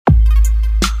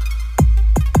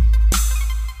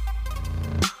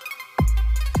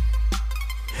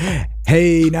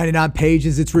Hey, 99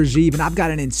 Pages, it's Rajiv, and I've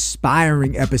got an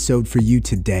inspiring episode for you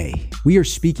today. We are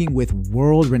speaking with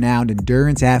world-renowned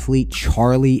endurance athlete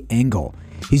Charlie Engle.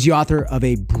 He's the author of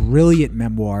a brilliant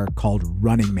memoir called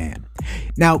Running Man.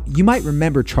 Now, you might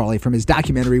remember Charlie from his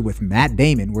documentary with Matt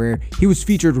Damon, where he was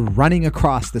featured running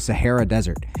across the Sahara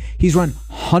Desert. He's run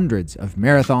hundreds of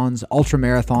marathons,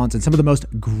 ultramarathons, and some of the most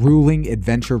grueling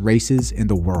adventure races in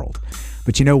the world.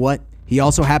 But you know what? He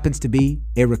also happens to be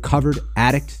a recovered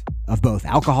addict of both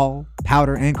alcohol,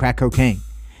 powder, and crack cocaine.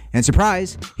 And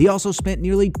surprise, he also spent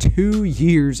nearly 2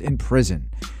 years in prison.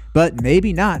 But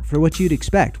maybe not for what you'd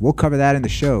expect. We'll cover that in the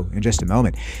show in just a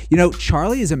moment. You know,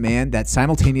 Charlie is a man that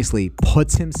simultaneously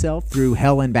puts himself through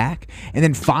hell and back and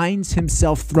then finds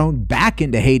himself thrown back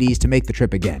into Hades to make the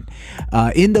trip again.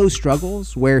 In those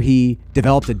struggles where he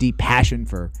developed a deep passion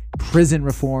for prison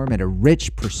reform and a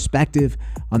rich perspective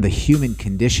on the human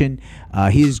condition,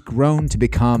 he has grown to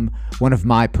become one of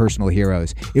my personal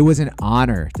heroes. It was an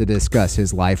honor to discuss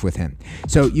his life with him.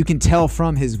 So you can tell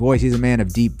from his voice, he's a man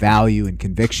of deep value and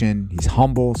conviction. He's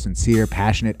humble, sincere,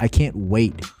 passionate. I can't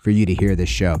wait for you to hear this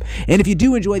show. And if you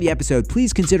do enjoy the episode,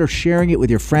 please consider sharing it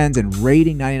with your friends and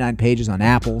rating 99 Pages on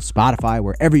Apple, Spotify,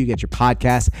 wherever you get your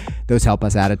podcasts. Those help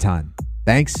us out a ton.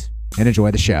 Thanks, and enjoy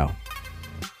the show.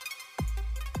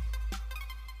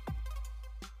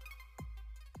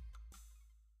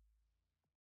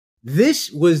 This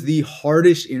was the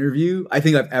hardest interview I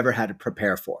think I've ever had to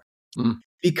prepare for.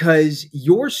 Because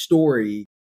your story,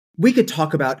 we could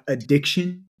talk about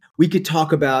addiction. We could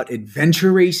talk about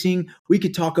adventure racing. We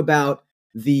could talk about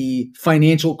the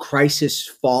financial crisis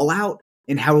fallout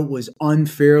and how it was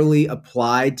unfairly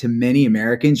applied to many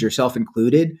Americans, yourself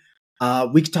included.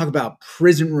 We could talk about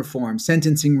prison reform,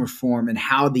 sentencing reform, and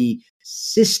how the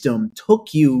system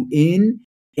took you in.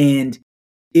 And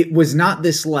it was not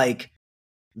this like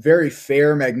very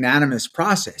fair, magnanimous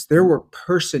process. There were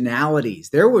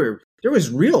personalities. There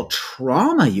was real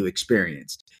trauma you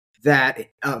experienced that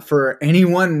for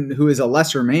anyone who is a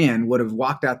lesser man would have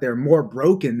walked out there more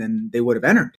broken than they would have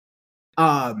entered.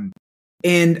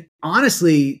 And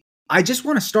honestly, I just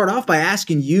want to start off by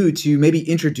asking you to maybe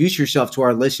introduce yourself to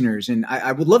our listeners. And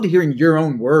I would love to hear in your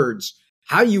own words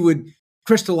how you would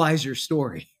crystallize your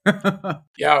story.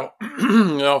 Yeah.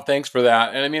 No, thanks for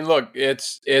that. And I mean, look,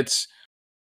 it's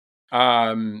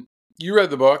you read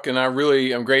the book, and I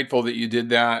really am grateful that you did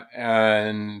that.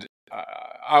 And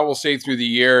I will say through the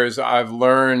years, I've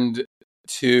learned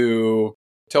to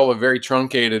tell a very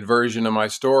truncated version of my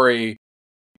story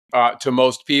to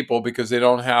most people because they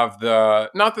don't have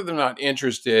not that they're not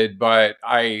interested, but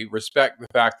I respect the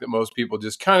fact that most people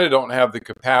just kind of don't have the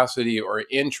capacity or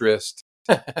interest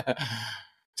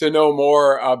to know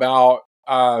more about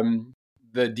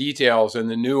the details and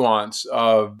the nuance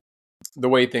of the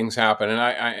way things happen.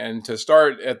 And to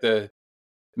start at the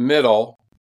middle,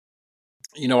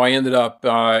 you know, I ended up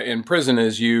in prison,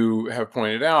 as you have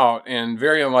pointed out, in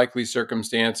very unlikely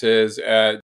circumstances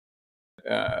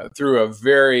through a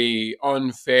very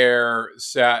unfair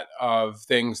set of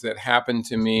things that happened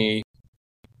to me.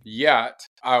 Yet,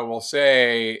 I will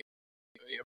say,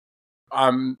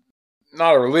 I'm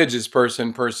not a religious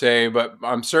person per se, but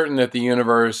I'm certain that the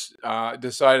universe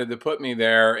decided to put me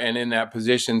there and in that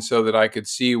position so that I could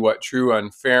see what true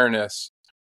unfairness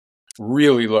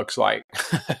really looks like.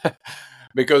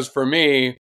 Because for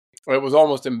me, it was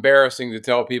almost embarrassing to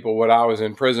tell people what I was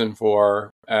in prison for.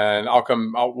 And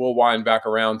we'll wind back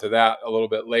around to that a little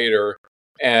bit later.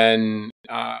 And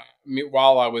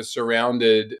while I was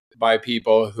surrounded by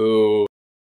people who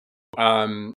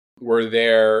were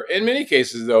there, in many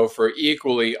cases, though, for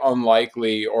equally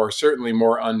unlikely or certainly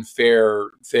more unfair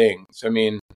things. I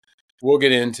mean, we'll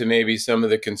get into maybe some of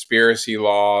the conspiracy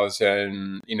laws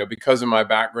and, you know, because of my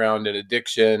background in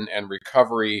addiction and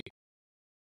recovery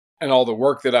and all the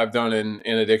work that I've done in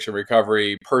addiction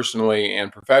recovery personally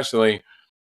and professionally,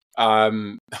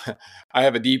 I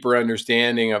have a deeper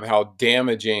understanding of how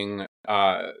damaging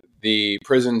the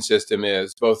prison system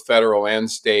is, both federal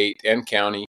and state and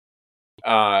county,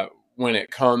 when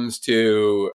it comes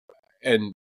to,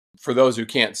 and for those who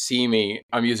can't see me,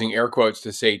 I'm using air quotes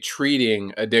to say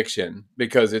treating addiction,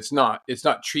 because it's not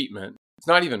treatment. It's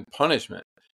not even punishment.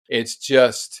 It's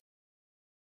just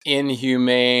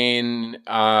inhumane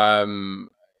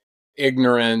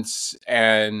ignorance,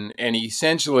 and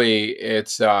essentially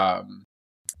it's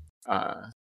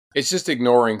just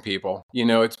ignoring people. You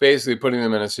know, it's basically putting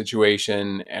them in a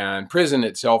situation, and prison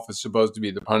itself is supposed to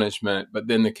be the punishment, but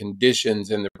then the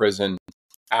conditions in the prison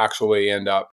actually end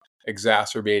up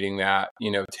exacerbating that,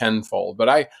 you know, tenfold.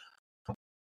 But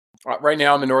Right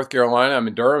now, I'm in North Carolina. I'm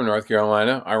in Durham, North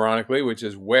Carolina, ironically, which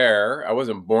is where I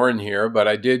wasn't born here, but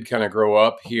I did kind of grow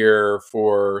up here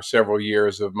for several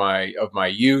years of my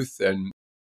youth. And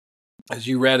as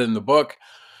you read in the book,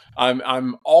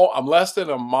 I'm less than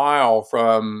a mile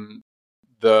from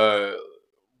the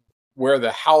where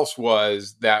the house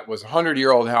was that was a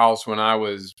 100-year-old house when I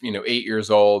was 8 years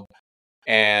old.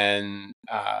 And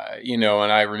and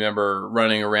I remember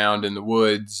running around in the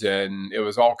woods, and it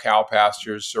was all cow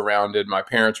pastures surrounded. My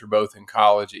parents were both in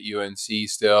college at UNC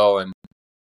still, and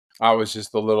I was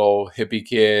just a little hippie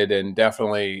kid, and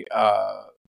definitely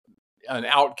an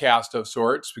outcast of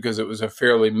sorts, because it was a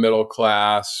fairly middle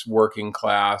class, working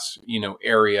class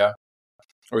area.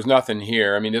 There was nothing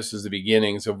here. I mean, this is the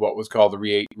beginnings of what was called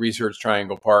the Research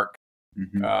Triangle Park,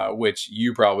 which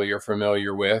you probably are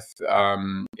familiar with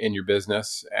in your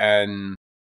business. And,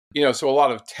 so a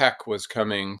lot of tech was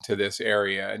coming to this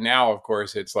area. And now, of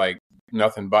course, it's like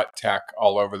nothing but tech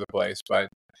all over the place. But,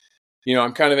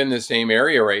 I'm kind of in the same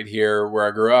area right here where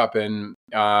I grew up. And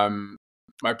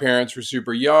my parents were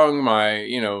super young. My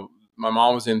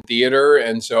mom was in theater.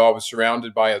 And so I was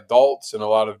surrounded by adults and a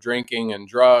lot of drinking and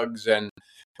drugs.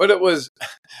 But it was,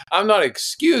 I'm not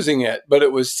excusing it, but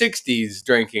it was 60s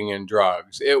drinking and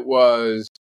drugs. It was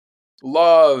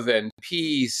love and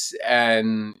peace.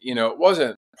 And, it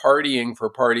wasn't partying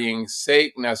for partying's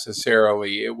sake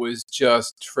necessarily. It was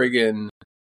just friggin'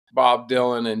 Bob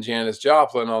Dylan and Janis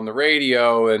Joplin on the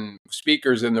radio, and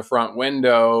speakers in the front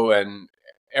window, and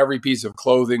every piece of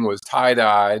clothing was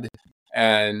tie-dyed.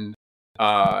 And,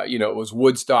 it was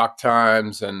Woodstock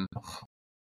times. And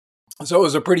so it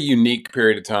was a pretty unique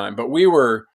period of time. But we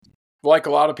were, like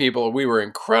a lot of people, we were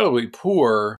incredibly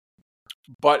poor.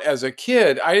 But as a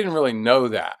kid, I didn't really know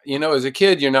that. As a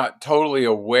kid, you're not totally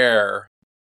aware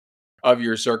of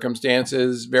your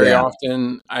circumstances very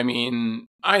often. I mean,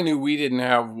 I knew we didn't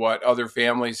have what other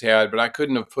families had, but I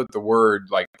couldn't have put the word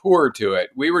like poor to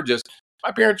it.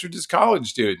 My parents were just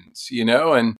college students,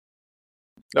 and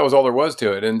that was all there was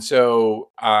to it. And so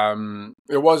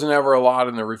there wasn't ever a lot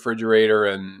in the refrigerator.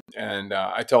 And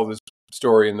I tell this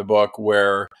story in the book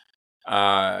where,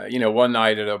 one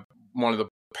night at one of the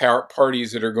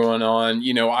parties that are going on,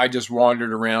 I just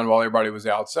wandered around while everybody was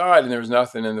outside, and there was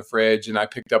nothing in the fridge. And I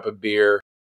picked up a beer,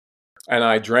 and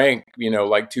I drank,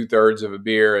 like 2/3 of a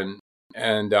beer.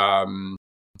 And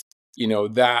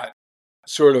that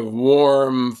sort of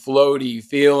warm, floaty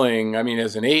feeling. I mean,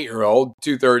 as an 8-year-old,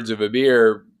 2/3 of a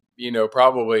beer,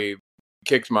 probably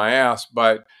kicked my ass.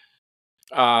 But,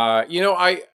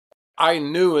 I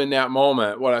knew in that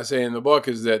moment, what I say in the book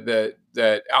is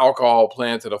that alcohol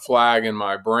planted a flag in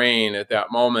my brain at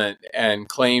that moment and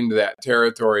claimed that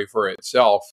territory for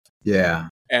itself. Yeah.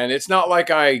 And it's not like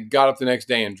I got up the next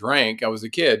day and drank. I was a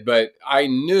kid, but I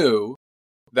knew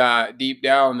that deep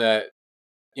down that,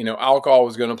 alcohol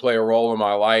was going to play a role in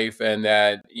my life, and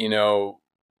that,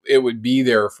 it would be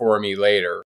there for me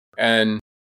later. And,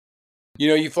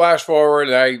 you flash forward,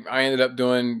 I ended up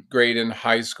doing great in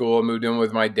high school. I moved in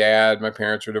with my dad. My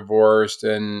parents were divorced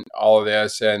and all of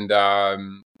this. And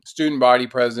student body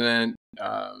president,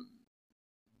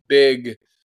 big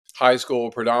high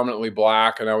school, predominantly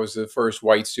black. And I was the first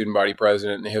white student body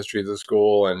president in the history of the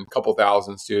school, and a couple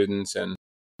thousand students. And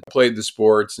I played the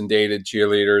sports and dated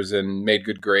cheerleaders and made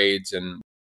good grades. And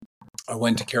I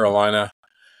went to Carolina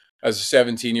as a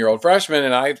 17-year-old freshman.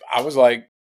 And I was like,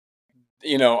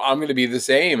 I'm going to be the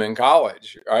same in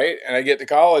college, right? And I get to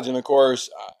college, and of course,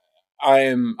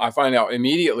 I find out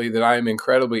immediately that I am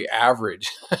incredibly average.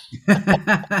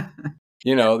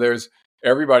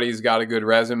 Everybody's got a good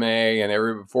resume, and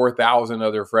every 4,000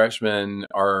 other freshmen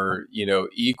are,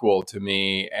 equal to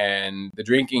me. And the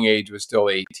drinking age was still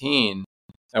 18.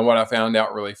 And what I found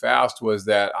out really fast was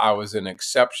that I was an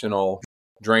exceptional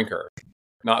drinker,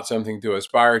 not something to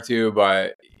aspire to,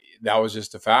 but that was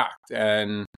just a fact.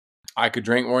 And I could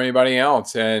drink more than anybody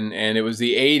else. And it was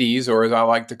the 80s, or as I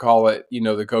like to call it,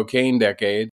 the cocaine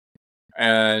decade.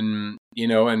 And,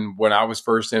 and when I was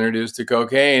first introduced to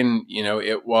cocaine,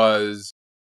 it was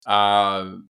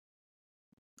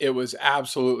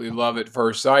absolutely love at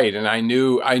first sight. And I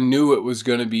knew it was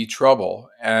going to be trouble.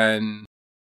 And,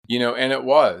 and it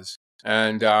was.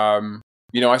 And,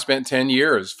 I spent 10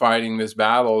 years fighting this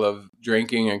battle of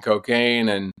drinking and cocaine,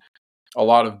 and a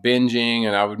lot of binging.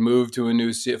 And I would move to a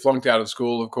new city, flunked out of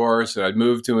school, of course, and I'd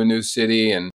move to a new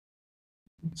city and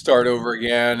start over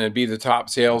again and be the top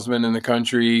salesman in the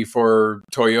country for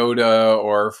Toyota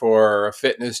or for a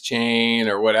fitness chain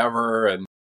or whatever. And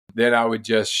then I would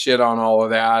just shit on all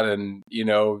of that and,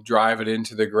 drive it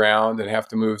into the ground and have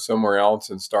to move somewhere else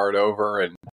and start over.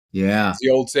 And yeah, as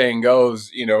the old saying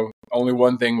goes, only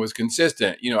one thing was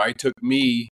consistent. I took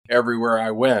me everywhere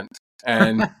I went,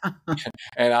 and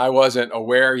and I wasn't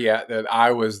aware yet that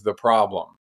I was the problem.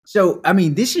 So, I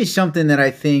mean, this is something that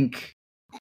I think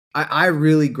I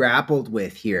really grappled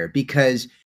with here because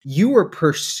you were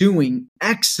pursuing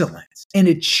excellence and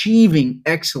achieving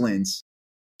excellence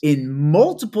in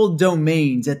multiple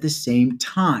domains at the same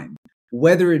time,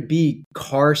 whether it be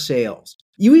car sales.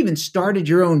 You even started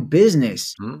your own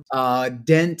business,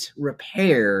 dent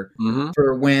repair,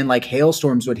 for when like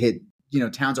hailstorms would hit,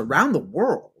 towns around the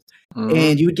world.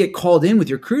 And you would get called in with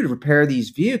your crew to repair these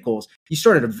vehicles. You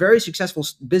started a very successful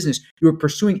business. You were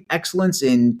pursuing excellence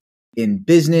in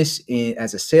business,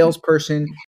 as a salesperson,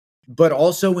 but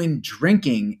also in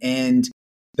drinking and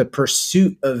the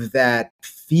pursuit of that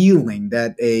feeling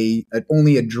that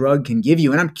only a drug can give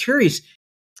you. And I'm curious,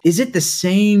 is it the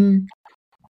same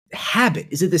habit?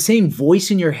 Is it the same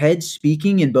voice in your head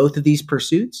speaking in both of these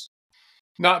pursuits?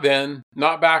 Not then,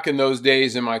 not back in those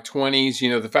days in my 20s.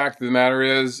 The fact of the matter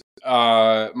is,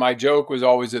 my joke was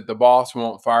always that the boss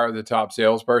won't fire the top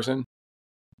salesperson.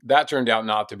 That turned out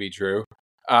not to be true,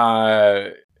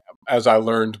 as I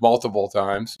learned multiple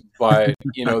times. But,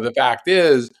 the fact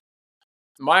is,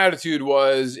 my attitude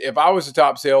was if I was a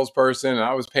top salesperson and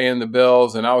I was paying the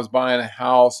bills and I was buying a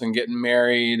house and getting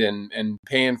married and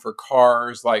paying for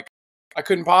cars, like I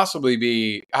couldn't possibly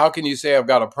be, how can you say I've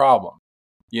got a problem?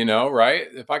 Right?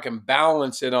 If I can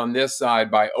balance it on this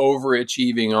side by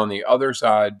overachieving on the other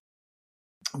side,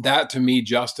 that to me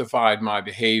justified my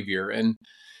behavior. And,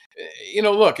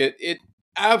 look, it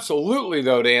absolutely,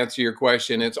 though, to answer your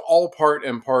question, it's all part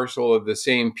and parcel of the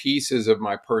same pieces of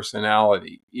my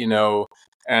personality,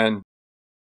 and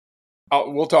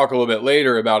we'll talk a little bit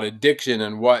later about addiction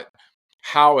and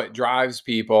how it drives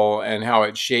people and how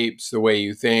it shapes the way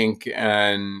you think.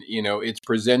 And, it's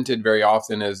presented very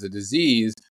often as a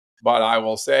disease. But I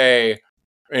will say,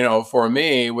 for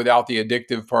me, without the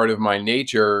addictive part of my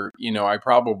nature, I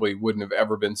probably wouldn't have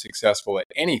ever been successful at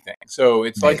anything. So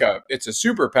it's like it's a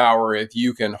superpower if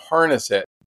you can harness it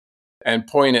and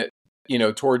point it,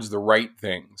 towards the right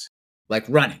things. Like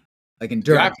running, like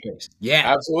endurance. Exactly. Yeah.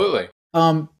 Absolutely.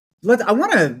 I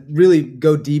want to really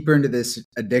go deeper into this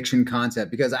addiction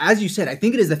concept because, as you said, I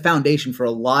think it is the foundation for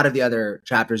a lot of the other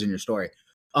chapters in your story.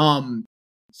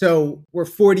 So we're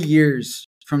 40 years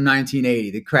from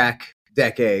 1980, the crack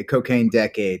decade, cocaine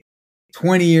decade,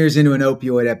 20 years into an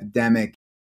opioid epidemic.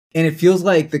 And it feels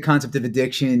like the concept of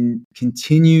addiction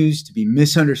continues to be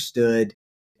misunderstood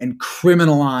and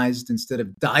criminalized instead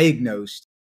of diagnosed.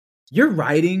 Your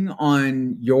writing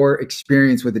on your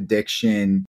experience with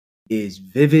addiction is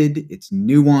vivid, it's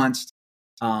nuanced.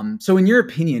 So in your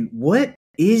opinion, what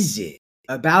is it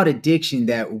about addiction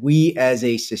that we as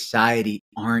a society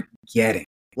aren't getting?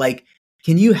 Like,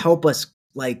 can you help us,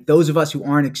 like those of us who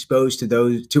aren't exposed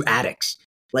to addicts?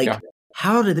 Like,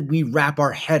 how did we wrap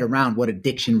our head around what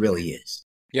addiction really is?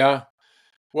 Yeah.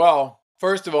 Well,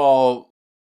 first of all,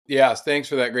 yes, thanks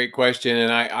for that great question.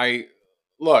 And I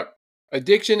look,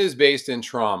 addiction is based in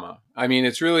trauma. I mean,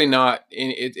 it's really not,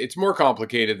 it's more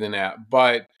complicated than that.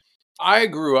 But I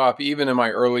grew up, even in my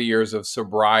early years of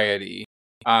sobriety,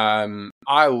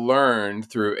 I learned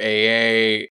through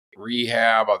AA,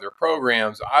 rehab, other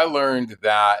programs, I learned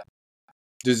that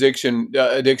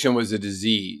addiction was a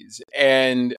disease.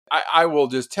 And I will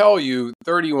just tell you,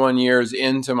 31 years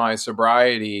into my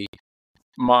sobriety,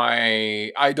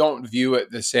 I don't view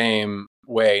it the same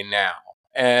way now.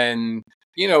 And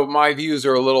my views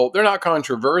are they're not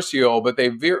controversial, but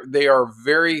they are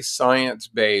very science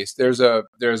based. There's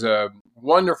a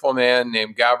wonderful man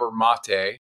named Gabor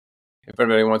Mate. If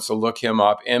anybody wants to look him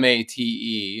up, Mate,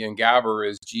 and Gabor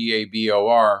is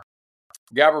Gabor.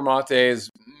 Gabor Mate is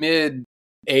mid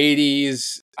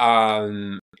 80s.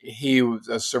 He was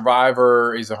a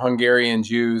survivor. He's a Hungarian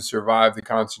Jew, survived the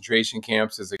concentration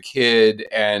camps as a kid.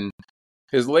 And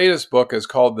his latest book is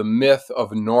called The Myth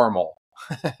of Normal.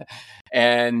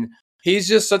 And he's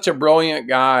just such a brilliant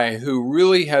guy who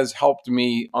really has helped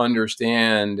me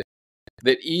understand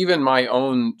that even my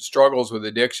own struggles with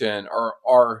addiction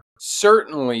are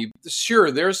certainly,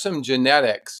 sure, there's some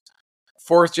genetics.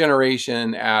 Fourth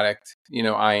generation addict,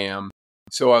 I am.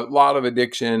 So a lot of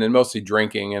addiction and mostly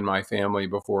drinking in my family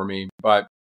before me. But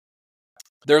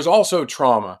there's also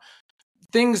trauma.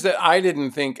 Things that I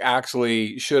didn't think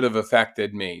actually should have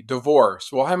affected me.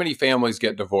 Divorce. Well, how many families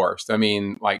get divorced? I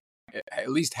mean, like at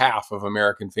least half of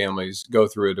American families go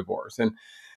through a divorce. And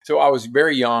so I was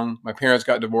very young. My parents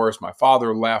got divorced. My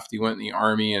father left. He went in the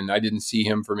army and I didn't see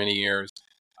him for many years.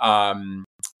 A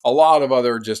lot of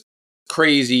other just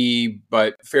crazy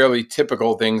but fairly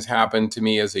typical things happened to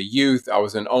me as a youth. I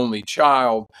was an only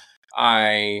child.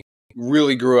 I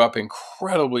really grew up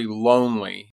incredibly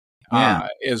lonely, Yeah.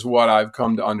 is what I've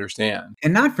come to understand.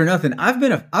 And not for nothing, I've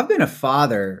been a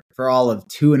father for all of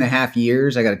 2.5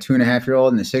 years. I got a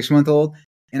 2.5-year-old and a 6-month-old.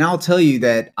 And I'll tell you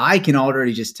that I can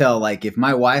already just tell, like, if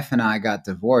my wife and I got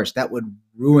divorced, that would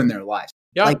ruin their lives.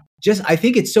 Yeah, Like, just, I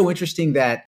think it's so interesting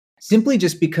that simply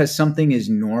just because something is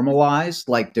normalized,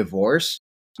 like divorce,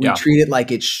 we yeah, treat it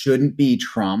like it shouldn't be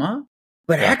trauma.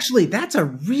 But yeah, actually, that's a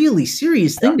really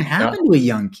serious yeah, thing to yeah. happen to a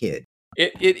young kid.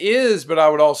 It is, but I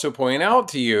would also point out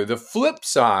to you the flip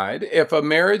side. If a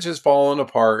marriage has fallen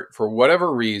apart for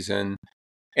whatever reason,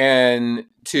 and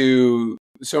to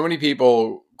so many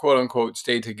people, quote unquote,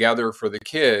 stay together for the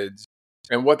kids,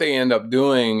 and what they end up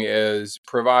doing is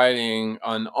providing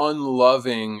an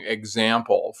unloving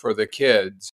example for the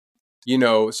kids.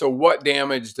 So what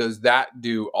damage does that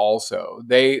do? Also,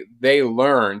 they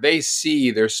learn, they see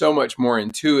they're so much more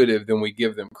intuitive than we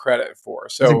give them credit for.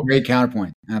 That's a So great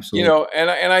counterpoint. Absolutely. and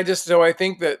I just, so I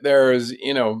think that there's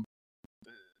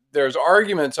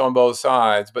arguments on both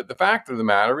sides, but the fact of the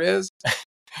matter is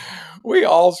we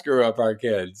all screw up our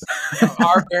kids.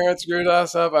 Our parents screwed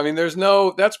us up. I mean,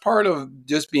 that's part of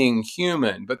just being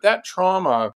human. But that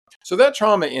trauma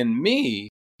in me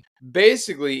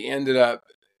basically ended up,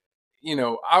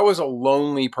 I was a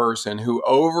lonely person who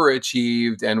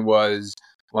overachieved and was,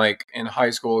 like, in high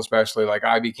school, especially, like,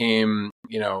 I became,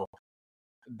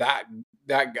 that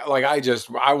like,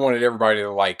 I wanted everybody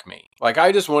to like me. Like,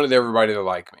 I just wanted everybody to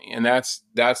like me. And that's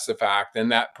the fact.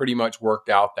 And that pretty much worked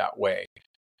out that way.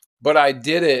 But I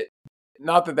did it,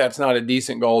 not that that's not a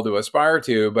decent goal to aspire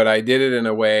to, but I did it in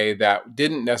a way that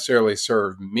didn't necessarily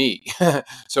serve me.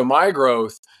 So my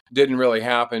growth didn't really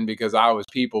happen because I was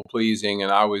people pleasing,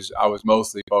 and I was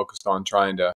mostly focused on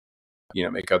trying to,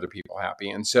 make other people happy.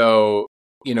 And so,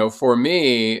 for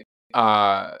me,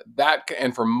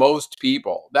 and for most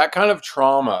people, that kind of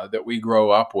trauma that we grow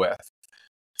up with,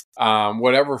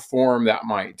 whatever form that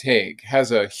might take,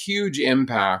 has a huge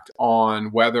impact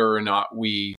on whether or not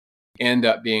we end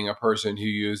up being a person who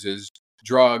uses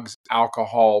drugs,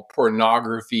 alcohol,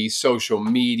 pornography, social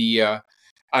media.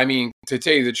 I mean, to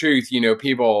tell you the truth,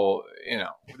 people,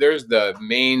 there's the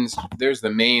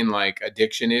main like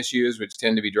addiction issues, which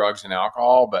tend to be drugs and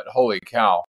alcohol, but holy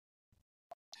cow,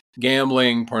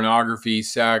 gambling, pornography,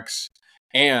 sex,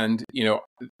 and,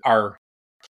 our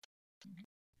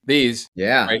these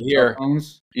Yeah. right Cell here,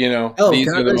 phones. Oh, these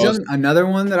can I are tell the you most. something? Another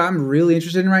one that I'm really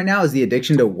interested in right now is the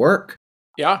addiction to work.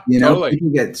 Yeah, totally. People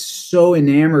get so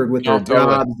enamored with their No,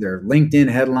 totally. jobs, their LinkedIn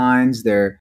headlines,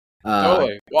 their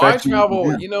Totally. Well, I professional.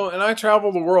 travel, Yeah. and I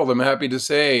travel the world, I'm happy to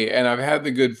say, and I've had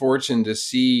the good fortune to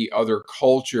see other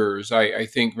cultures. I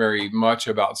think very much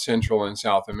about Central and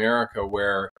South America,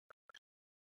 where,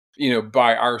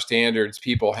 by our standards,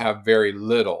 people have very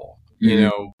little,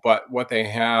 Mhm. but what they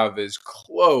have is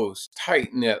close,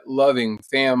 tight knit, loving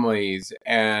families,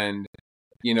 and,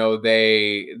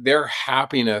 their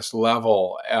happiness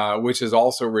level, which is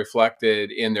also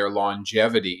reflected in their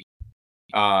longevity,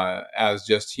 as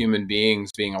just human beings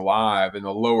being alive, and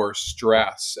the lower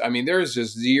stress. I mean, there's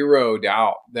just zero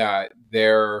doubt that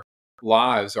their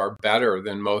lives are better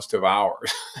than most of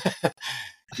ours.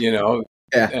 you know,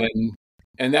 Yeah.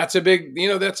 and that's a big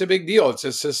deal. It's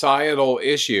a societal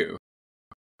issue.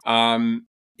 Um,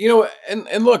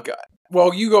 and look,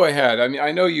 well, you go ahead. I mean,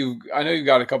 I know you've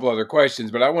got a couple other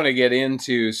questions, but I want to get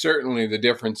into certainly the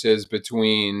differences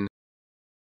between,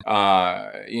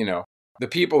 you know, the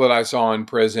people that I saw in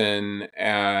prison,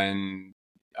 and,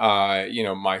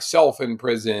 myself in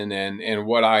prison, and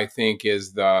what I think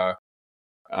is uh,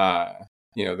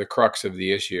 the crux of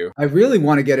the issue. I really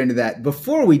want to get into that.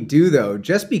 Before we do, though,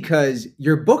 just because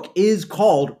your book is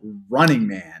called Running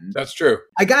Man, That's true.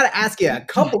 I got to ask you a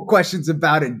couple questions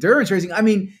about endurance racing. I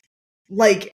mean,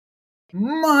 like,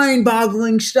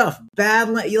 mind-boggling stuff.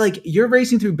 Like, you're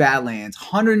racing through Badlands,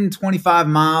 125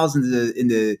 miles in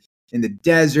the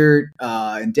desert,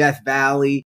 in Death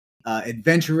Valley.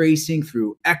 Adventure racing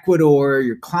through Ecuador.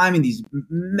 You're climbing these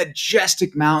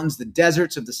majestic mountains, the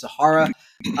deserts of the Sahara.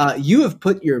 You have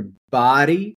put your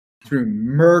body through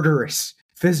murderous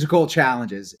physical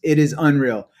challenges. It is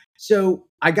unreal. So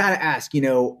I gotta ask,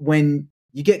 when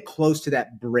you get close to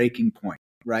that breaking point,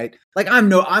 right? Like,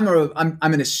 I'm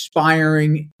an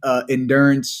aspiring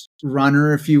endurance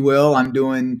runner, if you will. I'm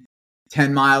doing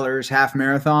 10 milers, half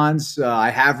marathons. I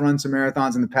have run some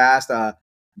marathons in the past. I'm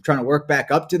trying to work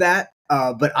back up to that.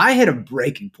 But I hit a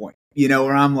breaking point,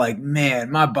 where I'm like,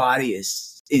 man, my body is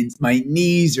my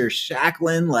knees are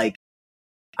shackling. Like,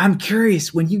 I'm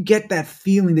curious, when you get that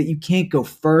feeling that you can't go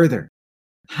further,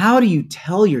 how do you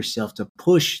tell yourself to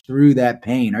push through that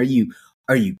pain? Are you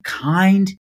kind?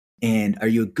 And are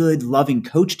you a good, loving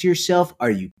coach to yourself? Are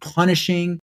you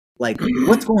punishing? Like,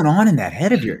 what's going on in that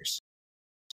head of yours?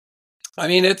 I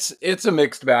mean, it's a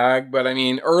mixed bag, but I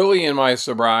mean, early in my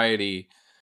sobriety,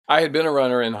 I had been a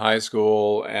runner in high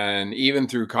school and even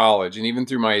through college and even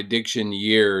through my addiction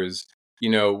years.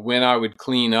 When I would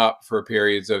clean up for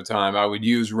periods of time, I would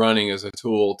use running as a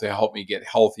tool to help me get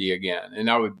healthy again. And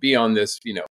I would be on this,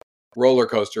 roller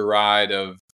coaster ride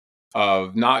of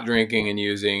not drinking and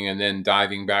using and then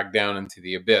diving back down into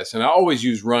the abyss. And I always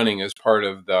use running as part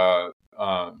of the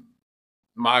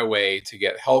my way to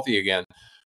get healthy again.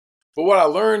 But what I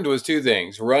learned was two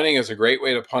things. Running is a great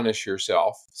way to punish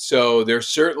yourself. So there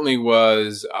certainly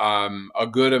was a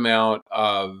good amount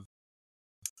of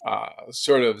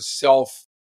sort of self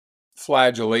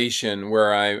flagellation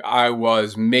where I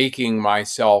was making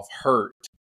myself hurt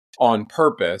on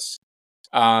purpose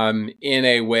in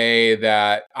a way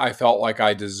that I felt like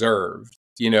I deserved,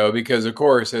 because of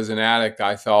course, as an addict,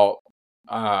 I felt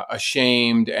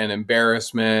ashamed and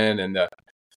embarrassment and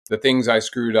the things I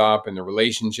screwed up and the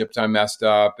relationships I messed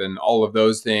up and all of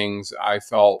those things I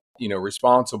felt,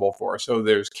 responsible for. So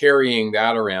there's carrying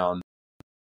that around.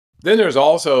 Then there's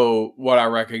also what I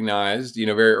recognized,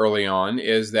 very early on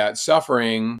is that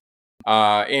suffering,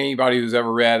 anybody who's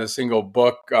ever read a single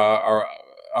book or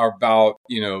about,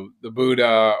 the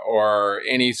Buddha or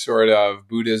any sort of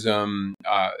Buddhism,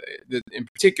 in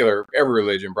particular, every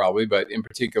religion probably, but in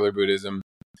particular Buddhism,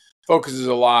 focuses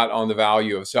a lot on the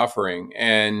value of suffering.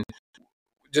 And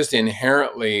just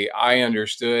inherently, I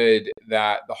understood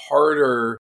that the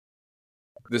harder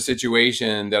the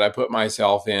situation that I put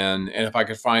myself in, and if I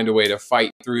could find a way to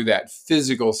fight through that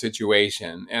physical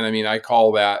situation, and I mean, I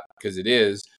call that, because it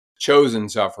is, chosen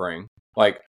suffering.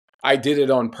 Like, I did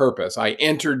it on purpose. I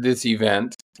entered this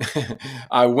event.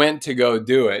 I went to go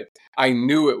do it. I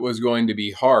knew it was going to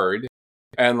be hard.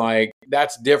 And like,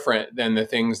 that's different than the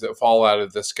things that fall out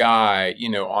of the sky,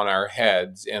 on our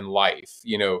heads in life,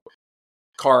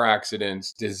 car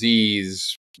accidents,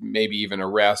 disease, maybe even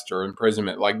arrest or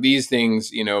imprisonment. Like these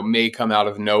things, may come out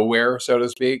of nowhere, so to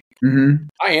speak. Mm-hmm.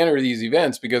 I enter these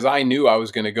events because I knew I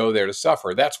was going to go there to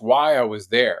suffer. That's why I was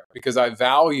there, because I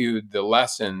valued the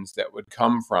lessons that would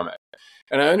come from it.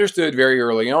 And I understood very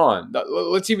early on.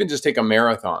 Let's even just take a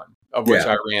marathon, of which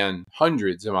I ran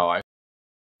hundreds in my life.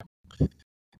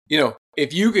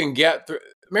 If you can get through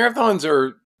marathons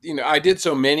are, I did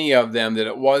so many of them that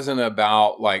it wasn't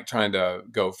about like trying to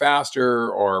go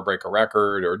faster or break a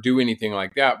record or do anything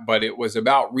like that. But it was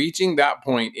about reaching that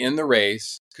point in the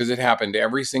race, because it happened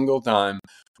every single time,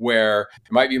 where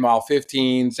it might be mile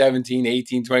 15, 17,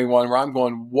 18, 21, where I'm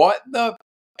going, what the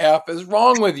F is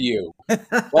wrong with you?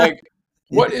 Like,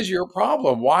 what is your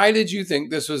problem? Why did you think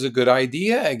this was a good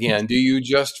idea again? Do you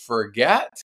just forget?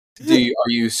 Are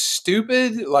you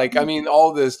stupid? Like, I mean,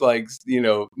 all this like,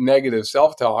 negative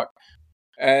self-talk.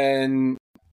 And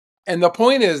the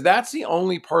point is, that's the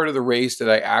only part of the race that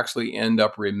I actually end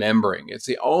up remembering. It's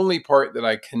the only part that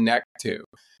I connect to,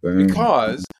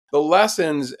 because the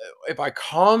lessons, if I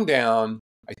calm down,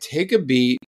 I take a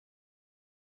beat,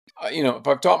 if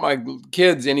I've taught my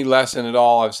kids any lesson at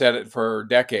all, I've said it for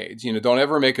decades. Don't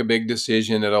ever make a big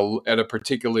decision at a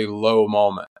particularly low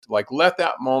moment. Like, let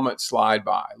that moment slide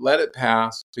by, let it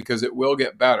pass, because it will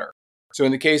get better. So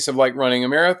in the case of like running a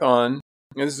marathon,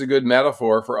 and this is a good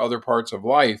metaphor for other parts of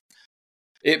life,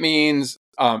 it means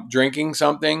drinking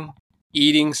something,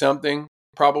 eating something,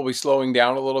 probably slowing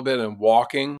down a little bit and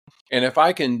walking. And if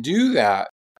I can do that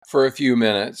for a few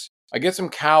minutes, I get some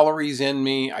calories in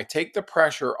me, I take the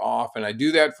pressure off, and I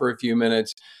do that for a few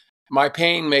minutes. My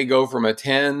pain may go from a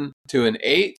 10 to an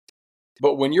 8,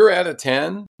 but when you're at a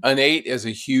 10, an 8 is a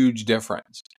huge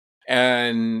difference.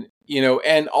 And,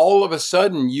 and all of a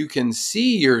sudden you can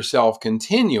see yourself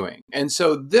continuing. And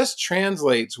so this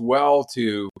translates well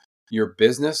to your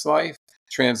business life,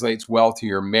 translates well to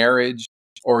your marriage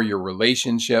or your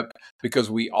relationship, because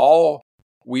we all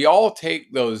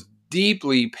take those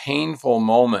deeply painful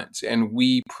moments and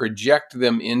we project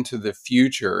them into the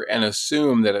future and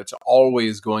assume that it's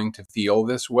always going to feel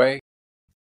this way.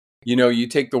 You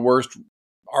take the worst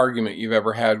argument you've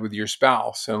ever had with your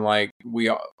spouse, and like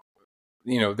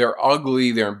they're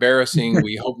ugly, they're embarrassing,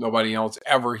 we hope nobody else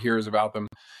ever hears about them.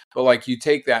 But like, you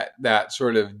take that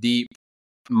sort of deep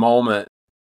moment,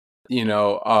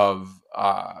 of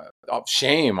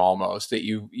shame almost, that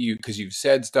you because you've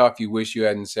said stuff you wish you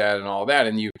hadn't said and all that,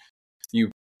 and you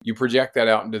project that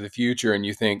out into the future, and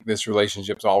you think this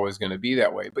relationship's always going to be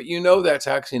that way. But that's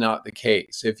actually not the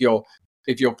case. If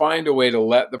you'll find a way to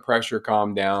let the pressure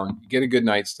calm down, get a good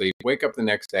night's sleep, wake up the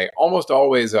next day, almost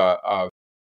always the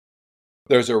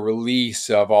there's a release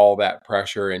of all that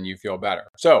pressure and you feel better.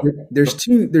 So there's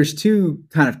two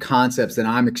kind of concepts that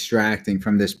I'm extracting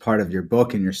from this part of your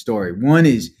book and your story. One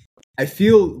is, I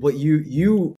feel what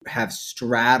you have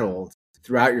straddled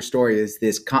throughout your story is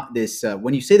this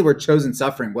when you say the word chosen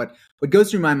suffering, what goes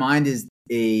through my mind is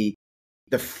the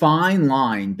fine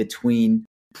line between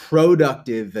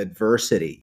productive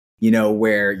adversity,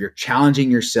 where you're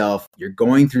challenging yourself, you're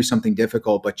going through something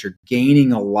difficult, but you're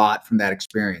gaining a lot from that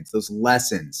experience, those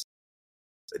lessons.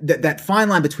 That fine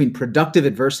line between productive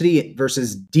adversity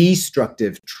versus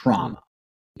destructive trauma,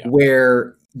 yeah.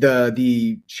 where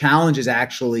the challenge is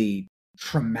actually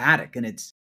traumatic and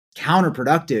it's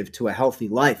counterproductive to a healthy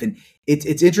life. And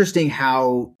it's interesting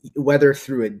how, whether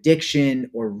through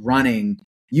addiction or running,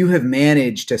 you have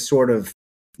managed to sort of,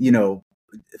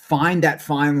 find that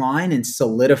fine line and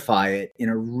solidify it in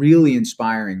a really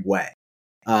inspiring way,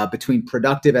 between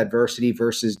productive adversity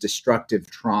versus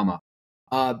destructive trauma.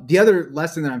 The other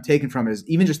lesson that I'm taking from it is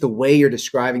even just the way you're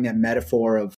describing that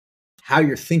metaphor of how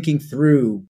you're thinking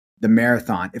through the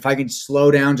marathon. If I can slow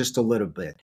down just a little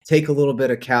bit, take a little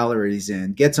bit of calories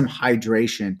in, get some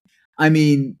hydration. I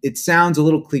mean, it sounds a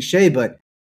little cliche, but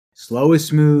slow is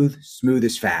smooth, smooth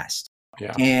is fast.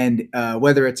 Yeah. And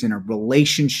whether it's in a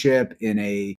relationship, in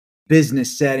a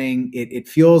business setting, it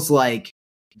feels like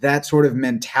that sort of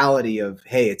mentality of,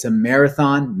 hey, it's a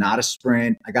marathon, not a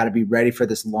sprint. I got to be ready for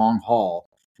this long haul,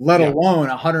 let alone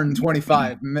a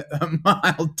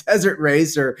 125-mile desert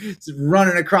race or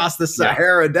running across the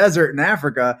Sahara Desert in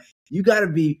Africa. You got to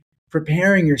be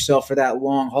preparing yourself for that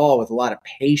long haul with a lot of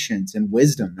patience and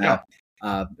wisdom. Really,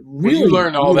 well, you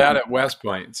learned all that at West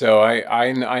Point. So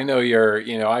I know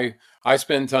I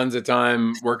spend tons of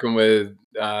time working with,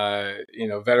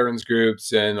 veterans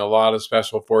groups and a lot of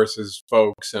special forces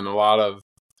folks and a lot of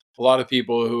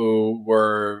people who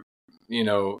were,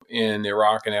 in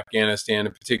Iraq and Afghanistan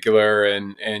in particular.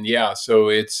 And yeah, so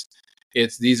it's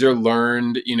these are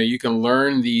learned, you can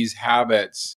learn these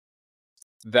habits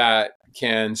that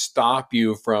can stop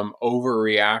you from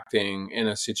overreacting in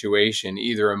a situation,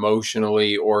 either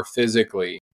emotionally or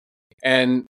physically.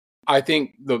 And I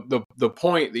think the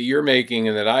point that you're making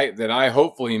and that I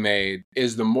hopefully made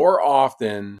is, the more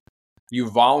often you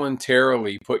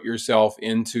voluntarily put yourself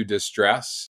into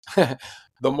distress,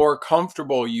 the more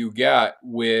comfortable you get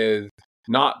with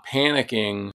not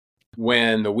panicking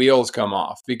when the wheels come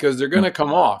off, because they're going to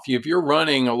come off. If you're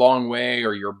running a long way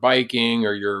or you're biking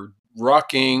or you're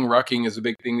rucking is a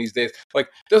big thing these days. Like,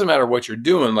 it doesn't matter what you're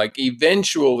doing. Like,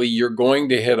 eventually you're going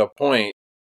to hit a point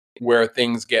where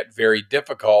things get very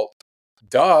difficult.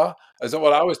 Duh. So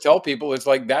what I always tell people, it's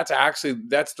like, that's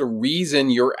the reason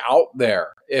you're out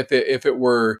there. If it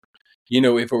were, if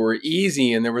it were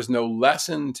easy and there was no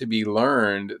lesson to be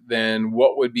learned, then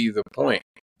what would be the point?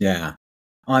 Yeah.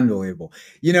 Unbelievable.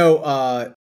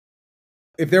 If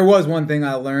there was one thing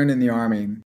I learned in the Army,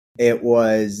 it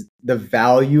was the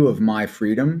value of my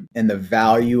freedom and the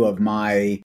value of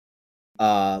my,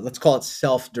 let's call it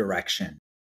self-direction.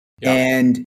 Yeah.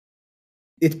 And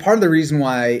it's part of the reason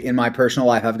why in my personal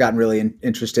life, I've gotten really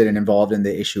interested and involved in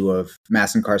the issue of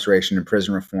mass incarceration and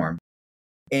prison reform.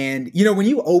 And, when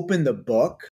you open the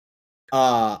book,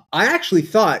 I actually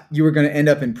thought you were going to end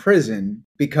up in prison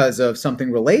because of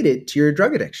something related to your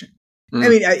drug addiction. I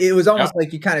mean, it was almost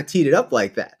like you kind of teed it up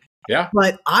like that. Yeah.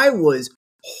 But I was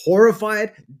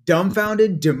horrified,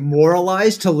 dumbfounded,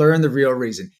 demoralized to learn the real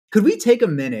reason. Could we take a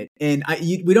minute, and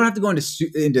we don't have to go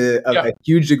into a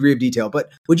huge degree of detail, but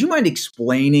would you mind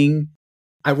explaining,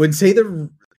 I wouldn't say the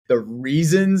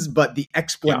reasons, but the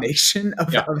explanation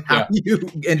of how you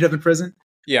ended up in prison?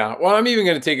 Yeah. Well, I'm even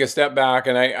going to take a step back,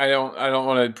 and I don't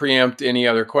want to preempt any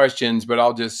other questions, but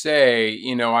I'll just say,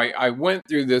 I went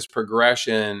through this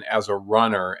progression as a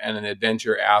runner and an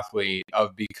adventure athlete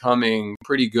of becoming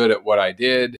pretty good at what I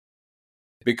did,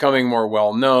 becoming more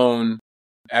well-known.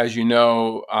 As you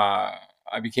know,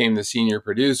 I became the senior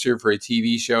producer for a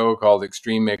TV show called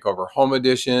Extreme Makeover Home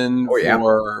Edition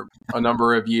for a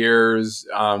number of years,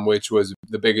 which was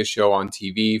the biggest show on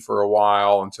TV for a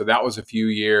while. And so that was a few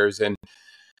years. And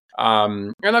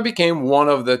I became one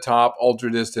of the top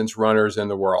ultra distance runners in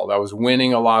the world. I was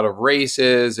winning a lot of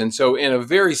races. And so in a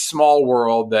very small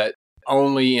world that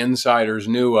only insiders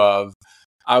knew of,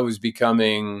 I was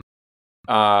becoming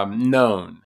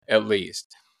known, at least.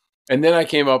 And then I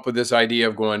came up with this idea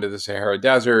of going to the Sahara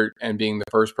Desert and being the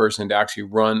first person to actually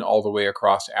run all the way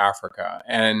across Africa.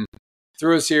 And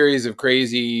through a series of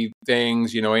crazy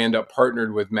things, I end up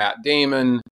partnered with Matt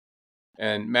Damon,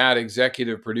 and Matt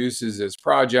executive produces this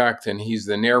project, and he's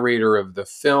the narrator of the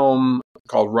film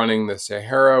called Running the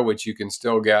Sahara, which you can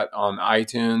still get on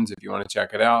iTunes if you want to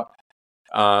check it out.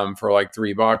 for like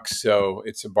 $3. So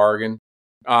it's a bargain.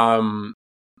 Um,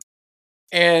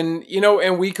 and,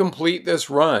 and we complete this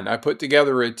run. I put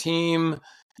together a team.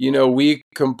 We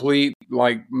complete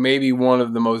like maybe one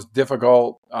of the most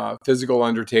difficult physical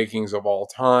undertakings of all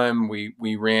time.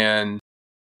 We ran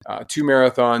 2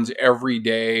 marathons every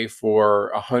day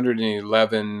for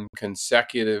 111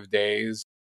 consecutive days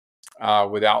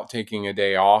without taking a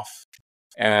day off.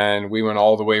 And we went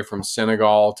all the way from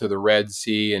Senegal to the Red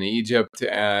Sea in Egypt.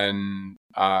 And,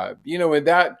 with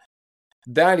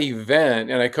that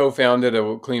event, and I co-founded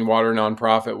a clean water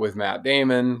nonprofit with Matt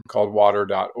Damon called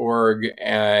water.org.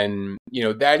 And,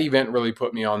 that event really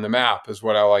put me on the map, is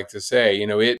what I like to say.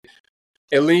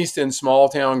 At least in small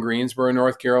town Greensboro,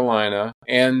 North Carolina,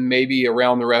 and maybe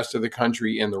around the rest of the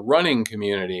country in the running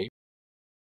community,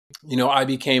 I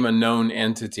became a known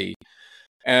entity.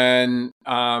 And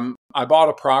I bought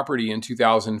a property in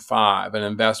 2005, an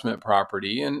investment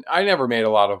property, and I never made a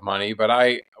lot of money, but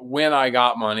when I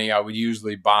got money, I would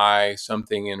usually buy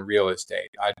something in real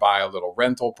estate. I'd buy a little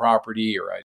rental property,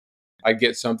 or I'd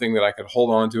get something that I could hold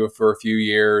on to for a few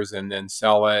years and then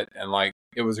sell it. And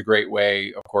it was a great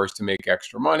way, of course, to make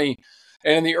extra money.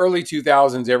 And in the early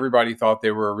 2000s, everybody thought they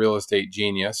were a real estate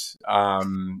genius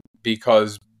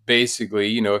because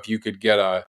basically, if you could get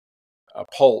a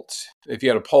pulse, if you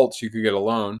had a pulse, you could get a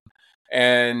loan.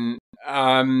 And,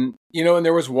 and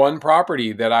there was one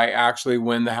property that I actually,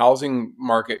 when the housing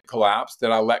market collapsed,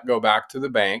 that I let go back to the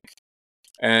bank.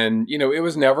 And, it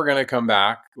was never going to come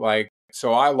back.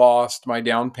 So I lost my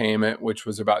down payment, which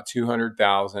was about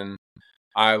 $200,000.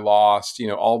 I lost,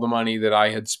 all the money that I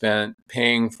had spent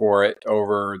paying for it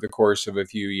over the course of a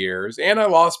few years. And I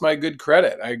lost my good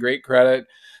credit. I had great credit,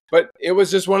 but it was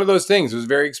just one of those things. It was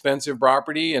very expensive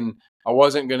property, and I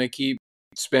wasn't going to keep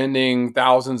spending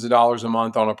thousands of dollars a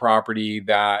month on a property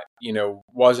that,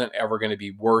 wasn't ever going to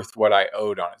be worth what I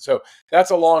owed on it. So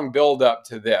that's a long build up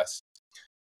to this.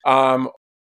 An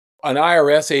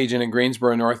IRS agent in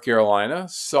Greensboro, North Carolina,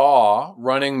 saw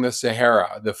Running the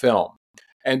Sahara, the film.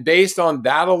 And based on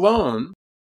that alone,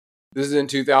 this is in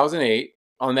 2008,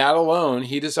 on that alone,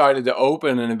 he decided to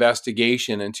open an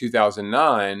investigation in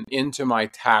 2009 into my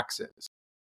taxes.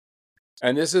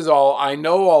 And this is all, I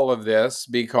know all of this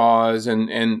because,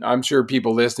 and I'm sure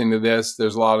people listening to this,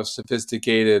 there's a lot of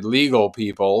sophisticated legal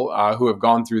people who have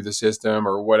gone through the system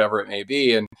or whatever it may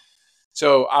be. And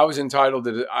so I was entitled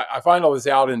to, I find all this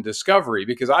out in discovery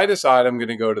because I decide I'm going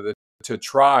to go to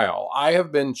trial. I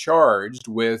have been charged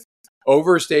with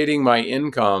overstating my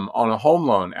income on a home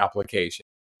loan application.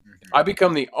 I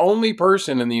become the only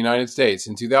person in the United States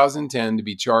in 2010 to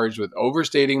be charged with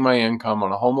overstating my income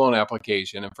on a home loan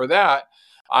application. And for that,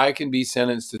 I can be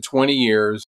sentenced to 20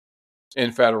 years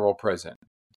in federal prison.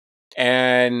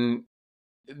 And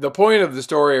the point of the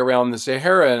story around the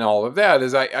Sahara and all of that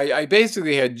is I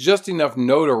basically had just enough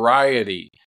notoriety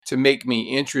to make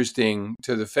me interesting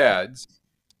to the feds,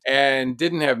 and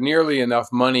didn't have nearly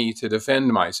enough money to defend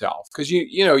myself because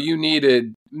you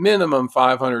needed minimum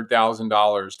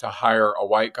 $500,000 to hire a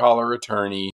white collar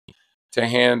attorney to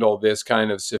handle this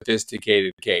kind of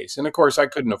sophisticated case. And of course, I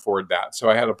couldn't afford that, so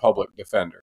I had a public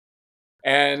defender.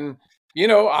 And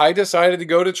I decided to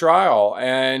go to trial,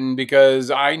 and because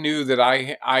I knew that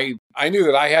I knew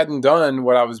that I hadn't done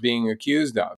what I was being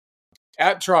accused of.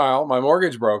 At trial, my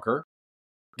mortgage broker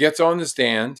gets on the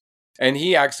stand, and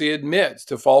he actually admits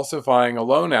to falsifying a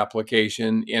loan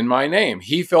application in my name.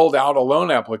 He filled out a loan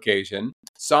application,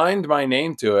 signed my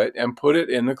name to it, and put it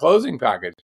in the closing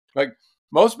package. Like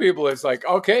most people, it's like,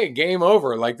 okay, game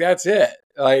over. Like that's it.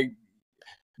 Like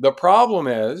the problem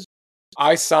is,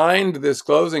 I signed this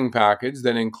closing package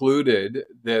that included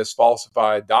this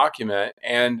falsified document,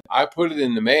 and I put it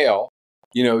in the mail,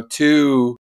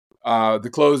 to the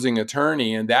closing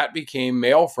attorney, and that became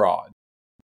mail fraud.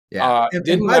 Yeah.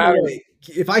 And by the way,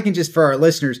 if I can just, for our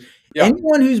listeners,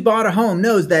 anyone who's bought a home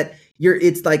knows that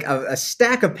it's like a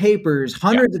stack of papers,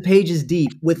 hundreds of pages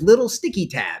deep with little sticky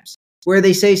tabs where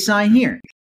they say sign here.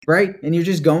 Right. And you're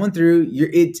just going through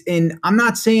and I'm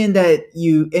not saying that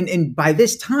and by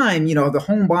this time, the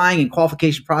home buying and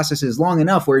qualification process is long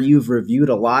enough where you've reviewed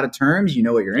a lot of terms. You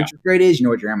know what your interest rate is. You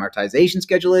know what your amortization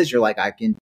schedule is. You're like,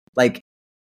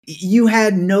 you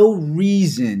had no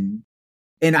reason.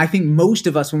 And I think most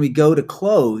of us, when we go to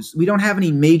close, we don't have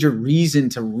any major reason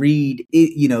to read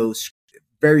it,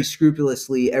 very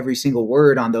scrupulously every single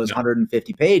word on those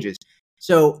 150 pages.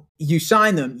 So you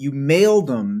sign them, you mail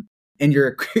them. and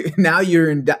you're now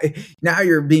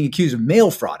you're being accused of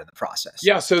mail fraud in the process.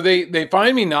 Yeah, so they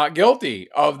find me not guilty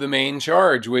of the main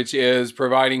charge, which is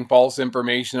providing false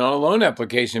information on a loan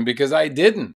application, because I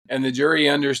didn't. And the jury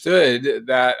understood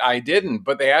that I didn't,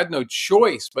 but they had no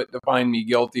choice but to find me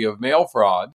guilty of mail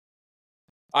fraud.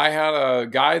 I had a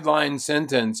guideline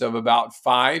sentence of about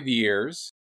 5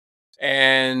 years,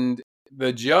 and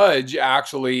the judge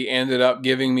actually ended up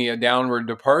giving me a downward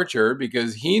departure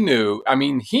because he knew,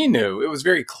 it was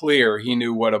very clear he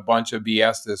knew what a bunch of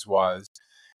BS this was.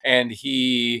 And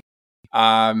he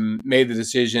made the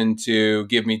decision to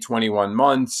give me 21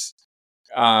 months.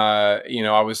 I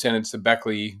was sentenced to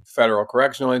Beckley Federal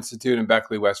Correctional Institute in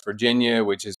Beckley, West Virginia,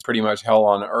 which is pretty much hell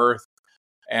on earth.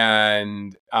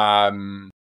 And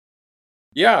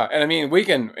yeah, and we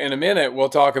can, in a minute, we'll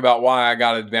talk about why I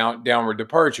got a downward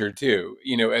departure too,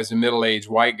 as a middle-aged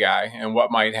white guy and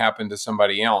what might happen to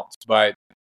somebody else. But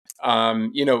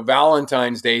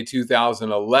Valentine's Day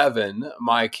 2011,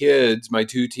 my kids, my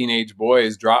two teenage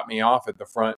boys, dropped me off at the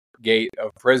front gate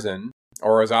of prison,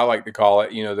 or as I like to call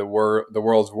it, the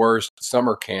world's worst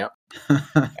summer camp.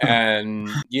 And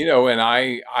and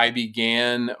I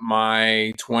began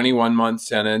my 21-month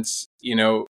sentence.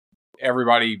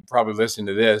 Everybody probably listening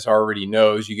to this already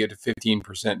knows you get a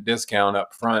 15% discount up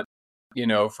front,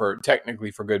 for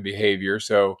good behavior.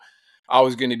 So I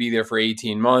was going to be there for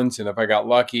 18 months. And if I got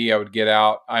lucky, I would get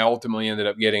out. I ultimately ended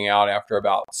up getting out after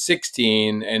about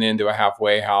 16 and into a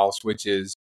halfway house, which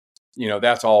is,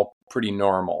 that's all pretty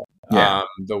normal. Yeah.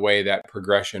 The way that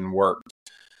progression worked.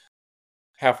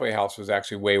 Halfway house was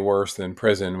actually way worse than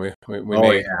prison. We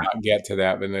may not get to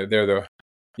that, but they're the,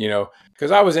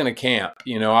 because I was in a camp,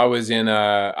 I was in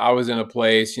a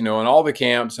place, and all the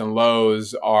camps and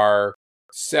lows are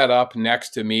set up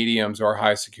next to mediums or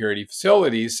high security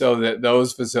facilities so that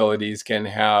those facilities can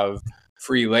have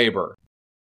free labor.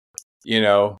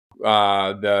 The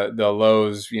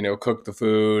lows, cook the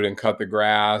food and cut the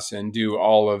grass and do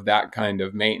all of that kind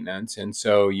of maintenance. And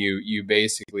so you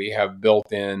basically have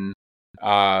built in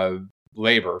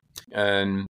labor.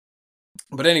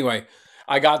 But anyway,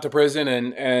 I got to prison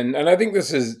and I think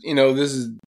this is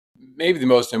maybe the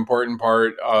most important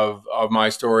part of my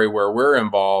story where we're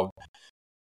involved.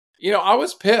 I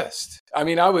was pissed. I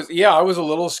was a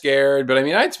little scared, but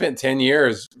I'd spent 10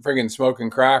 years friggin' smoking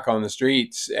crack on the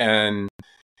streets, and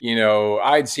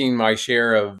I'd seen my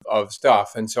share of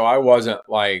stuff. And so I wasn't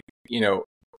like, it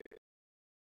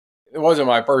wasn't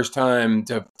my first time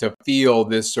to feel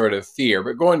this sort of fear,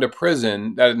 but going to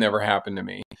prison, that had never happened to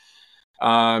me.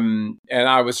 And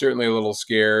I was certainly a little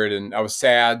scared, and I was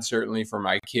sad, certainly, for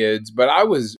my kids, but I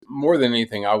was, more than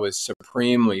anything, I was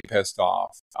supremely pissed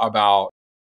off about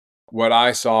what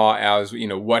I saw as,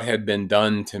 what had been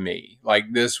done to me.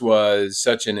 Like, this was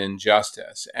such an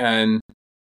injustice. And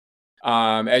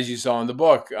as you saw in the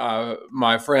book,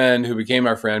 my friend who became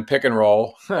my friend, Pick and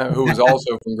Roll, who was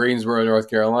also from Greensboro, North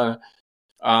Carolina,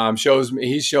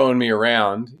 he's showing me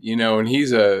around, and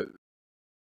he's a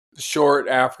short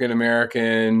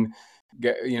African-American,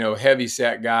 heavy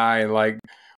set guy. And like,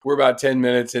 we're about 10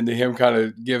 minutes into him kind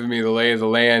of giving me the lay of the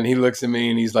land. He looks at me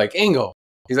and he's like, Engle,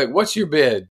 he's like, what's your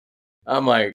bid? I'm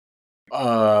like,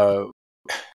 and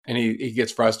he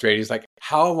gets frustrated. He's like,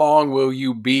 how long will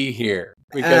you be here?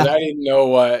 Because I didn't know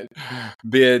what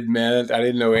bid meant. I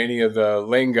didn't know any of the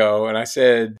lingo. And I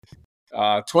said,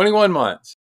 21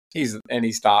 months. He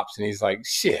stops and he's like,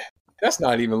 shit, that's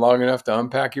not even long enough to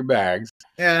unpack your bags.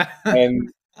 Yeah. And,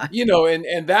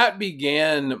 and that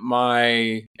began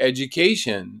my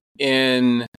education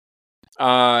in,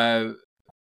 I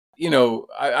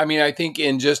think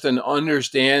in just an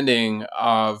understanding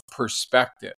of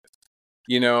perspective.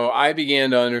 I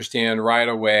began to understand right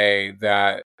away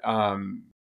that,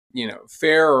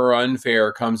 fair or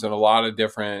unfair comes in a lot of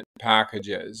different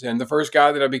packages. And the first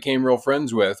guy that I became real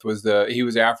friends with he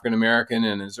was African-American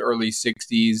in his early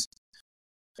 60s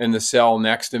in the cell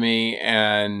next to me.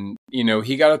 And,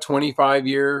 he got a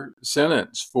 25-year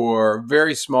sentence for a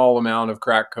very small amount of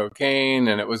crack cocaine.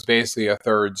 And it was basically a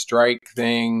third strike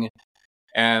thing.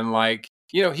 And like,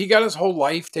 he got his whole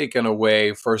life taken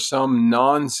away for some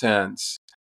nonsense.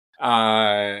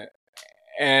 And,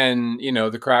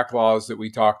 the crack laws that we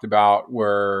talked about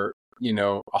were,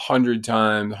 100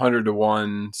 to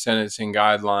 1 sentencing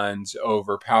guidelines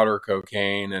over powder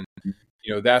cocaine. And,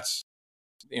 that's,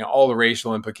 all the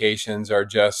racial implications are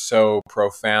just so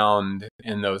profound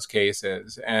in those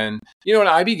cases. And, and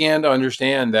I began to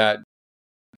understand that,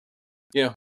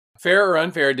 fair or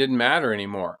unfair didn't matter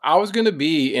anymore. I was going to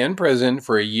be in prison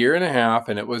for a year and a half,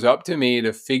 and it was up to me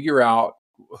to figure out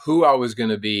who I was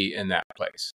going to be in that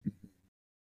place.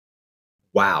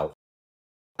 Wow.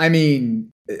 I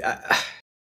mean,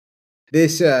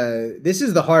 this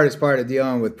is the hardest part of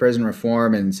dealing with prison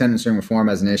reform and sentencing reform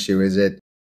as an issue.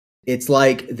 It's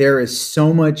like there is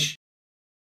so much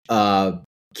uh,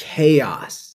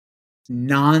 chaos,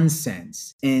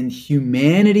 nonsense, and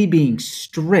humanity being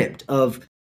stripped of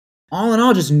all in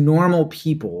all just normal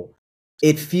people.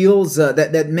 It feels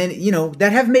that many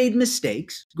that have made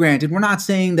mistakes. Granted, we're not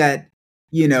saying that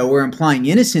we're implying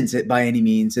innocence by any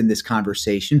means in this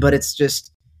conversation, but it's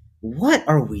just what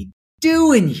are we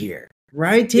doing here?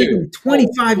 Right? Dude, Taking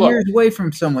 25 look, years away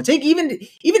from someone, take even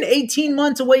 18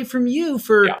 months away from you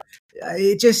for yeah.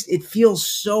 it feels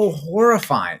so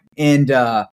horrifying. And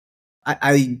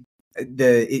I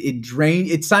it drain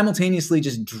it simultaneously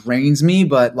just drains me,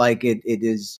 but like it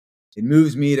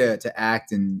moves me to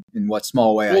act in what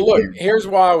small way I Well, look, can. here's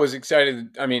why I was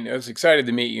excited. I mean, I was excited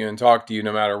to meet you and talk to you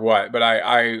no matter what. But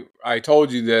I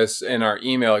told you this in our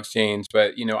email exchange.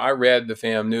 But I read the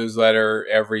FAM newsletter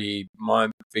every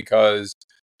month because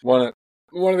one of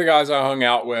one of the guys I hung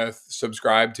out with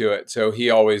subscribed to it, so he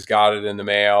always got it in the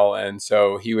mail, and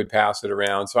so he would pass it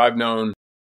around. So I've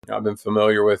been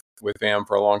familiar with FAM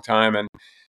for a long time, and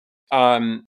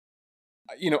um,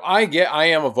 I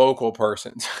am a vocal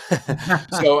person.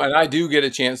 So, and I do get a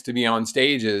chance to be on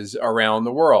stages around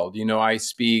the world. I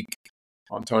speak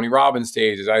on Tony Robbins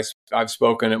stages. I've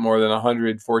spoken at more than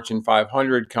 100 Fortune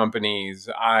 500 companies.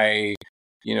 I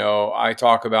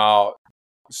talk about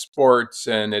sports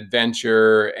and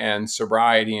adventure and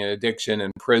sobriety and addiction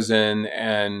and prison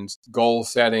and goal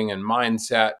setting and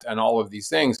mindset and all of these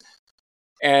things.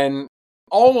 And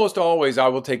almost always, I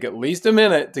will take at least a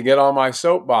minute to get on my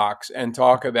soapbox and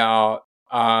talk about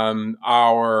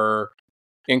our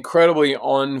incredibly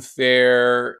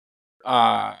unfair.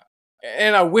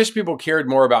 And I wish people cared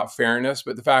more about fairness,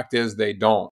 but the fact is they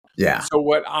don't. Yeah. So,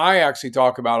 what I actually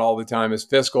talk about all the time is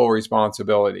fiscal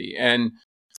responsibility. And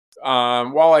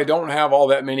while I don't have all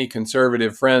that many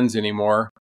conservative friends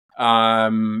anymore,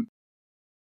 um,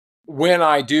 when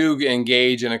I do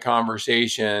engage in a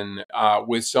conversation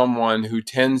with someone who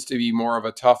tends to be more of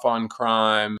a tough on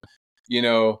crime, you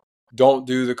know, don't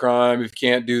do the crime if you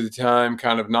can't do the time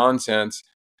kind of nonsense,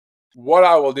 what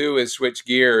I will do is switch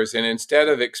gears. And instead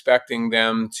of expecting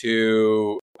them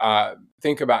to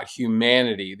think about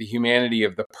humanity, the humanity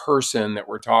of the person that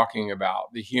we're talking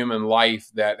about, the human life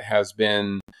that has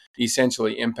been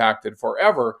essentially impacted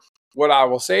forever, what I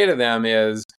will say to them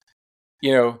is,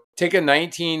 take a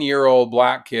 19-year-old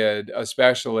black kid,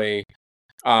 especially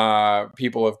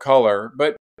people of color,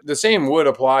 but the same would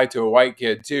apply to a white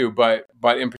kid too. But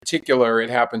in particular, it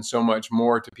happens so much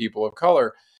more to people of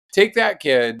color. Take that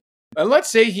kid, and let's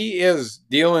say he is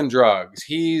dealing drugs.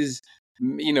 He's,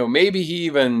 maybe he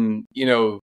even,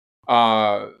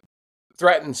 uh,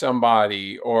 threatened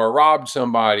somebody or robbed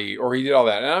somebody, or he did all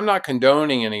that. And I'm not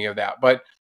condoning any of that, but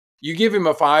you give him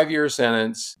a 5-year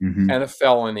sentence Mm-hmm. and a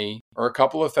felony or a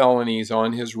couple of felonies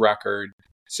on his record.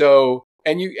 So,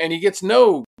 and he gets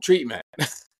no treatment,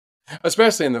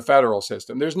 especially in the federal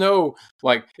system. There's no,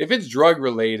 like, if it's drug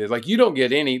related, like, you don't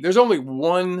get any. There's only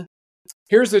one.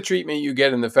 Here's the treatment you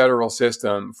get in the federal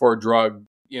system for drug.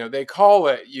 They call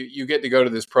it, you get to go to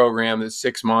this program that's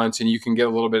 6 months and you can get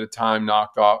a little bit of time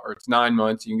knocked off, or it's 9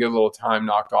 months. You can get a little time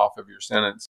knocked off of your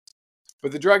sentence.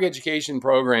 But the drug education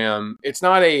program, it's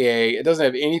not AA. It doesn't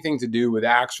have anything to do with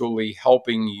actually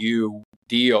helping you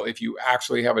deal if you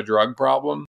actually have a drug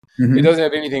problem. It Mm-hmm. doesn't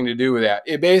have anything to do with that.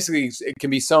 It can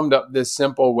be summed up this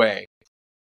simple way.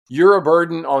 You're a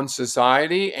burden on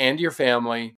society and your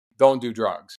family. Don't do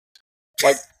drugs.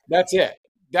 Like, that's it.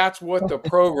 That's what the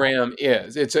program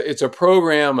is. It's a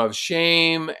program of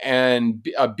shame and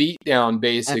a beatdown, I can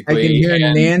basically. hear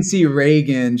And Nancy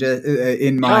Reagan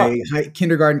in yeah, my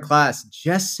kindergarten class.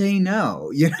 Just say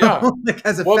no, yeah. like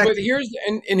as Well, but effective.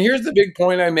 here's the big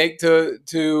point I make to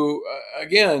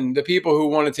again, the people who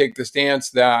want to take the stance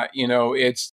that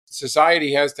it's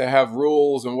society has to have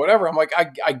rules and whatever. I'm like,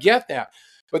 I get that,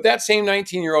 but that same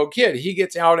 19-year-old kid, he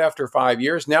gets out after 5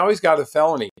 years. Now he's got a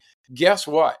felony. Guess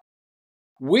what?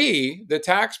 We, the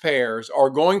taxpayers,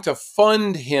 are going to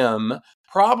fund him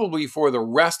probably for the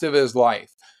rest of his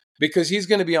life, because he's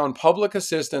going to be on public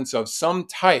assistance of some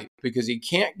type because he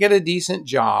can't get a decent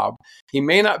job. He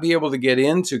may not be able to get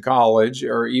into college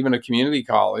or even a community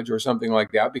college or something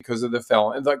like that because of the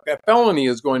felony. Like, that felony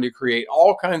is going to create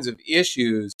all kinds of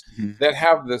issues Mhm. that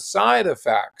have the side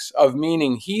effects of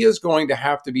meaning he is going to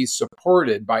have to be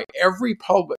supported by every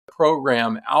public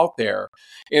program out there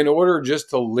in order just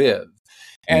to live.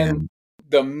 Yeah. And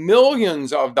the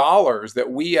millions of dollars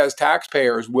that we as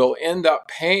taxpayers will end up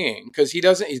paying, because he's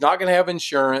not going to have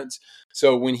insurance.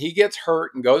 So when he gets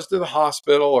hurt and goes to the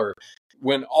hospital, or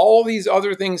when all these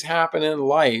other things happen in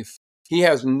life, he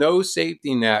has no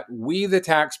safety net. We, the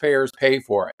taxpayers, pay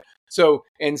for it. So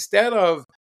instead of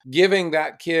giving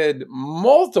that kid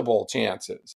multiple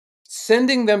chances,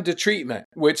 sending them to treatment,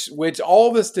 which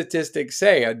all the statistics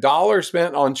say a dollar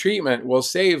spent on treatment will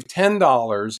save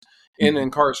 $10 in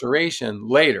incarceration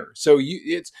later. So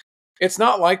it's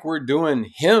not like we're doing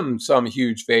him some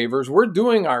huge favors. We're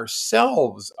doing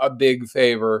ourselves a big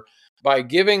favor by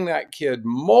giving that kid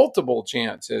multiple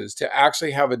chances to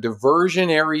actually have a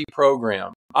diversionary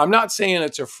program. I'm not saying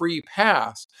it's a free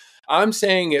pass. I'm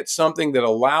saying it's something that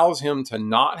allows him to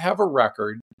not have a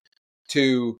record,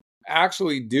 to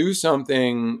actually do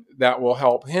something that will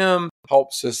help him,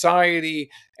 help society.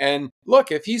 And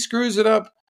look, if he screws it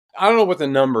up, I don't know what the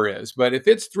number is, but if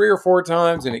it's 3 or 4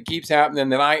 times and it keeps happening,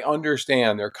 then I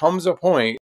understand there comes a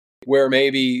point where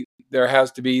maybe there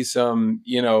has to be some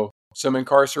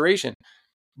incarceration.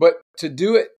 But to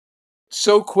do it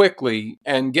so quickly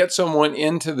and get someone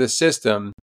into the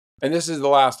system, and this is the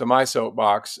last of my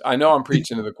soapbox. I know I'm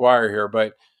preaching to the choir here,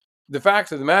 but the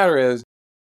fact of the matter is,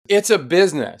 it's a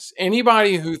business.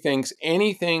 Anybody who thinks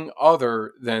anything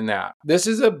other than that, this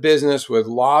is a business with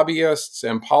lobbyists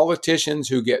and politicians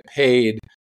who get paid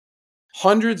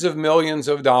hundreds of millions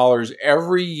of dollars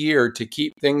every year to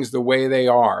keep things the way they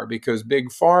are, because big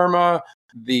pharma,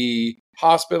 the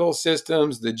hospital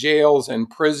systems, the jails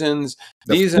and prisons,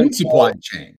 The food supply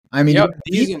chain. I mean,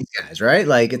 these guys, right?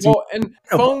 Like it's and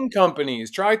phone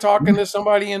companies. Try talking to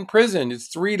somebody in prison.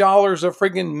 It's $3 a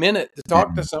friggin' minute to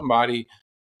talk to somebody.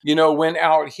 When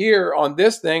out here on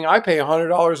this thing, I pay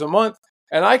 $100 a month,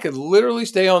 and I could literally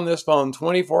stay on this phone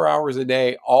 24 hours a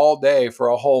day, all day for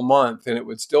a whole month, and it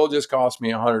would still just cost me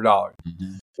 $100.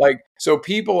 So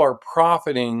people are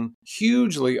profiting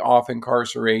hugely off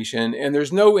incarceration, and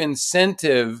there's no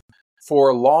incentive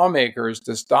for lawmakers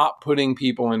to stop putting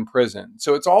people in prison.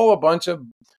 So it's all a bunch of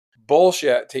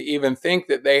bullshit to even think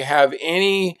that they have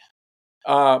any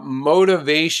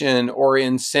motivation or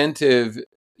incentive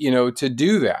to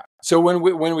do that. So when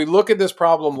we look at this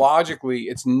problem logically,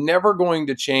 it's never going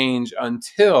to change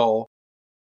until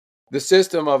the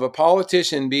system of a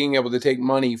politician being able to take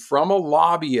money from a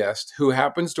lobbyist who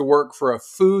happens to work for a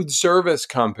food service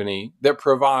company that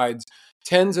provides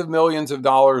tens of millions of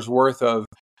dollars worth of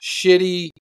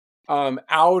shitty,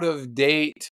 out of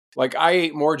date. Like, I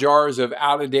ate more jars of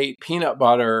out of date peanut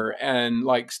butter and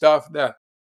like stuff that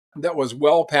was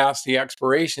well past the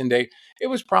expiration date. It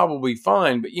was probably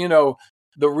fine, but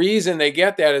the reason they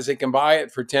get that is they can buy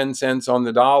it for 10 cents on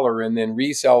the dollar and then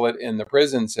resell it in the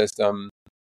prison system.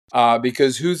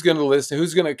 Because who's going to listen?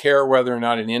 Who's going to care whether or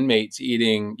not an inmate's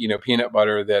eating, peanut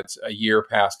butter that's a year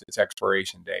past its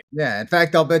expiration date? Yeah. In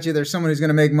fact, I'll bet you there's someone who's going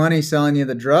to make money selling you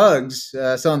the drugs,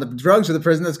 selling the drugs to the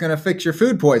prison that's going to fix your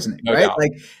food poisoning, No right? doubt.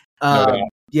 Like, No doubt.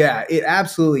 yeah, it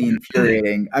absolutely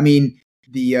infuriating. I mean,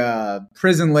 the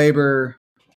prison labor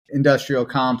industrial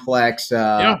complex.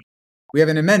 We have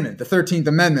an amendment, the 13th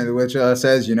Amendment, which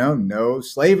says, no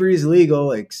slavery is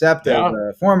legal except as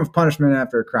a form of punishment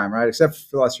after a crime, right? Except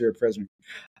unless you're a prisoner.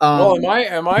 Well,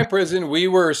 in my prison, we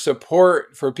were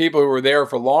support for people who were there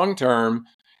for long term.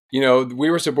 We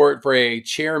were support for a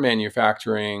chair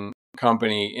manufacturing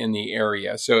company in the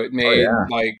area, so it made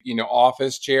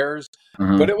office chairs.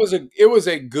 But it was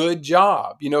a good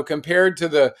job, compared to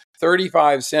the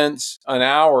 35 cents an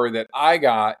hour that I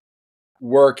got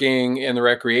working in the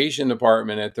recreation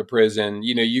department at the prison.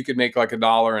 You could make like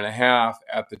 $1.50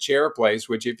 at the chair place,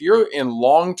 which if you're in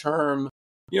long term,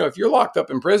 if you're locked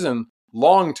up in prison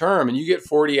long term and you get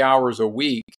 40 hours a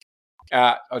week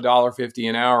at $1.50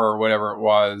 an hour or whatever it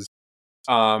was,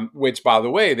 which by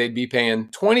the way, they'd be paying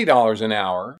 $20 an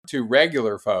hour to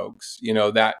regular folks,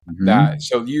 that,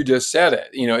 so you just said it,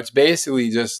 it's basically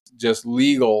just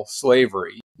legal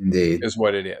slavery. Indeed. Is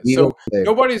what it is. Legal slavery.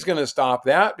 Nobody's going to stop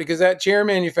that, because that chair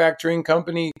manufacturing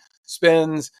company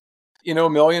spends,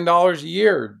 $1 million a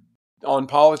year on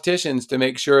politicians to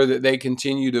make sure that they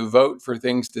continue to vote for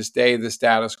things to stay the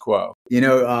status quo.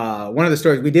 One of the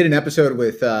stories, we did an episode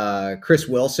with Chris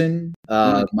Wilson,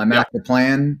 my Mac the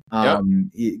Plan,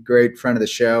 great friend of the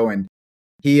show. And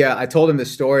I told him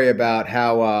this story about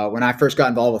how when I first got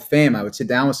involved with fame, I would sit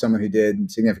down with someone who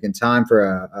did significant time for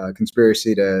a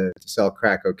conspiracy to sell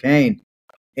crack cocaine.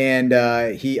 And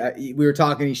we were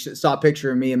talking, he saw a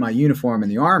picture of me in my uniform in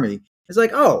the Army. He's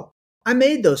like, "Oh, I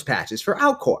made those patches for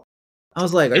Alcor." I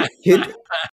was like, "Are you kidding?"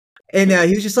 And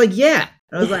he was just like, "Yeah."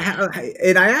 And I was like,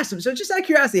 and I asked him, so just out of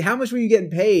curiosity, how much were you getting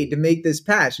paid to make this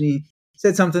patch? And he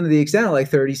said something to the extent of like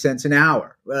 30 cents an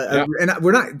hour. And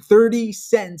we're not 30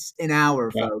 cents an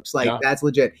hour, folks. Like that's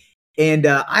legit. And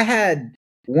I had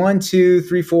one, two,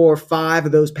 three, four, five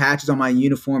of those patches on my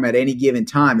uniform at any given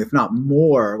time, if not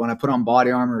more, when I put on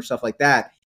body armor or stuff like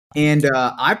that. And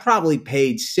I probably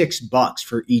paid $6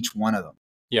 for each one of them.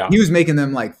 Yeah. He was making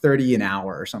them like 30 an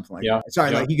hour or something like that.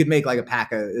 Sorry, yeah. like he could make like a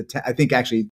pack of, I think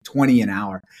actually 20 an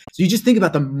hour. So you just think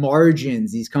about the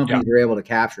margins these companies are able to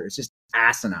capture. It's just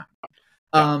asinine.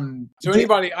 So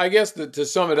anybody, I guess to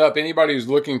sum it up, anybody who's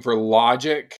looking for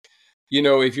logic, you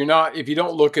know, if you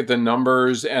don't look at the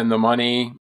numbers and the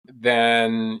money,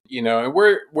 then, you know,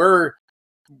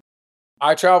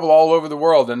 I travel all over the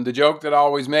world, and the joke that I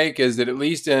always make is that at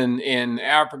least in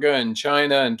Africa and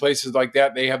China and places like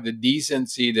that, they have the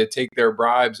decency to take their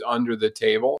bribes under the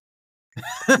table.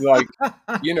 Like,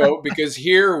 you know, because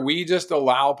here we just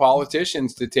allow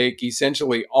politicians to take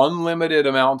essentially unlimited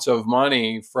amounts of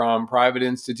money from private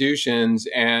institutions,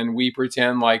 and we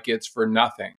pretend like it's for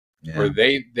nothing, or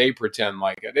they pretend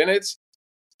like it, and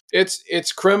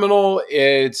it's criminal.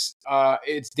 It's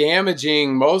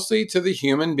damaging mostly to the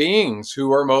human beings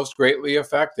who are most greatly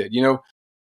affected. You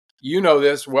know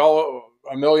this well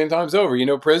a million times over. You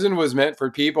know, prison was meant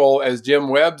for people, as Jim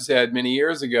Webb said many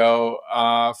years ago,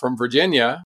 from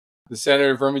Virginia, the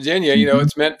senator from Virginia. You know,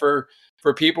 it's meant for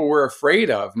people we're afraid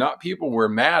of, not people we're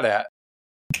mad at.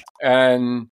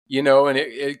 And, you know, and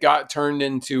it got turned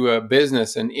into a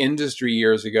business, an industry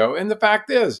years ago. And the fact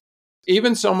is,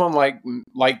 even someone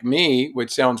like me,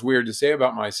 which sounds weird to say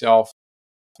about myself,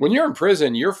 when you're in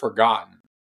prison, you're forgotten.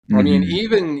 I mean,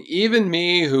 even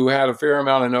me, who had a fair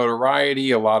amount of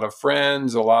notoriety, a lot of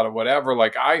friends, a lot of whatever,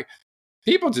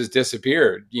 people just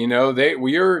disappeared. You know,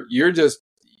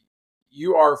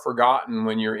 you are forgotten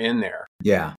when you're in there.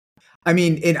 Yeah. I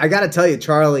mean, and I got to tell you,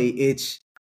 Charlie,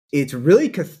 it's really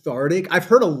cathartic. I've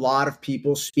heard a lot of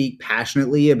people speak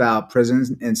passionately about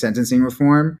prisons and sentencing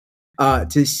reform.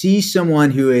 To see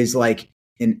someone who is like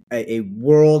a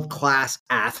world-class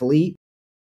athlete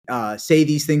say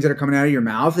these things that are coming out of your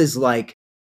mouth is like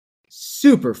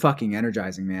super fucking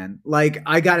energizing, man. Like,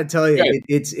 I got to tell you,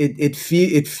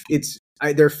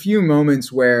 there are few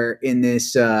moments where in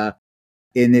this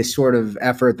sort of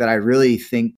effort that I really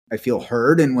think I feel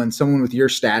heard. And when someone with your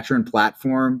stature and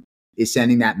platform is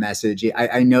sending that message,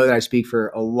 I know that I speak for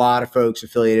a lot of folks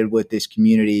affiliated with this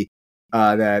community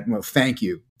thank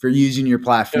you for using your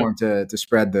platform to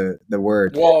spread the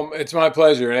word. Well, it's my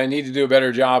pleasure, and I need to do a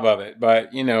better job of it,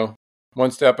 but, you know,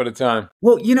 one step at a time.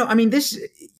 Well, you know, I mean,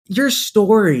 your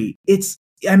story,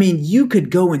 you could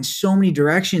go in so many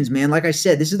directions, man. Like I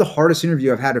said, this is the hardest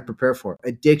interview I've had to prepare for.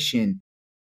 Addiction,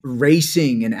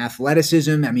 racing, and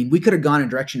athleticism. I mean, we could have gone in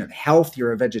direction of health.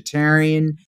 You're a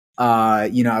vegetarian.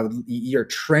 Your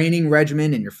training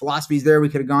regimen and your philosophies there. We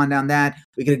could have gone down that.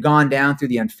 We could have gone down through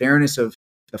the unfairness of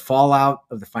the fallout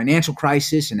of the financial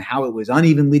crisis and how it was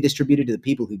unevenly distributed to the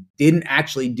people who didn't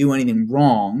actually do anything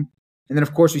wrong. And then,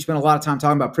 of course, we spent a lot of time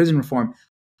talking about prison reform.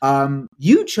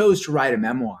 You chose to write a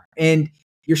memoir, and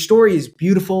your story is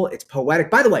beautiful. It's poetic.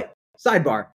 By the way,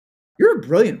 sidebar, you're a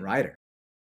brilliant writer.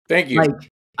 Thank you.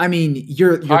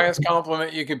 You're highest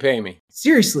compliment you can pay me.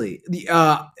 Seriously.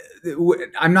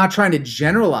 I'm not trying to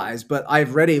generalize, but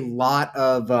I've read a lot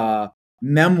of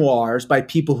memoirs by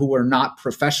people who are not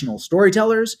professional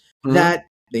storytellers that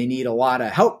they need a lot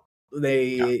of help.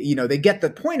 They get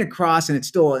the point across, and it's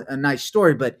still a nice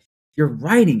story, but your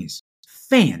writing is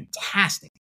fantastic.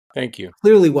 Thank you.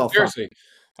 Clearly well thought. Seriously.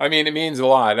 I mean, it means a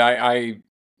lot. I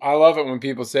love it when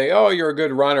people say, "Oh, you're a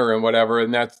good runner," and whatever,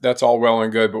 and that's all well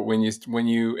and good. But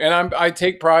I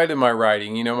take pride in my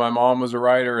writing. You know, my mom was a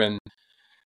writer, and,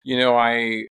 you know,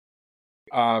 I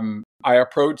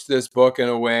approach this book in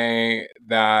a way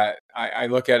that I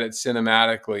look at it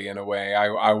cinematically. In a way,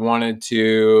 I wanted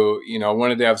to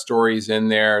have stories in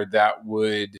there that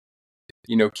would,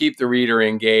 you know, keep the reader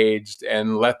engaged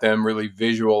and let them really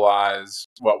visualize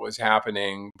what was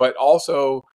happening, but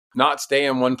also not stay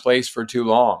in one place for too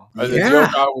long. Yeah.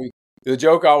 The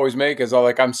joke I always make is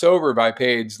I'm sober by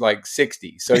page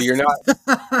 60. So you're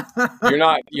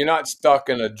not stuck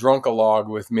in a drunkalog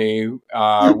with me,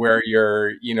 where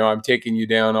I'm taking you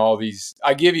down all these.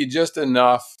 I give you just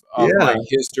enough of my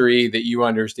history that you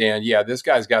understand. Yeah, this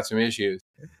guy's got some issues.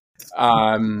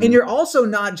 And you're also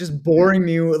not just boring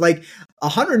me like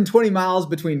 120 miles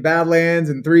between Badlands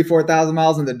and 4,000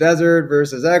 miles in the desert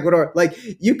versus Ecuador. Like,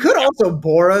 you could also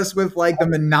bore us with the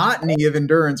monotony of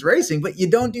endurance racing, but you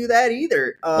don't do that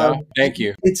either. Thank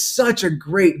you. It's such a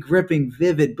great, gripping,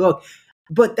 vivid book.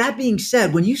 But that being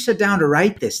said, when you sat down to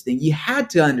write this thing, you had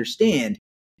to understand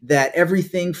that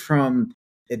everything from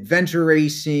adventure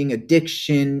racing,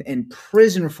 addiction, and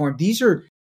prison reform, these are,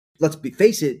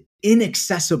 face it,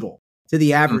 inaccessible to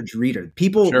the average reader.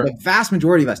 People, Sure. the vast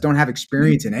majority of us don't have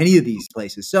experience in any of these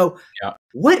places. So Yeah.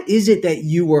 what is it that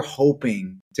you were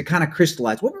hoping to kind of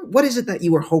crystallize? What is it that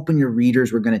you were hoping your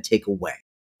readers were going to take away?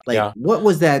 Like, Yeah. what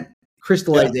was that Yeah.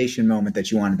 crystallization moment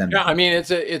that you wanted them to Yeah. I take? mean,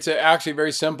 it's actually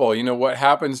very simple. You know, what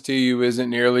happens to you isn't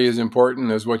nearly as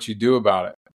important as what you do about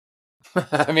it.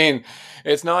 I mean,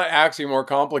 it's not actually more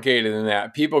complicated than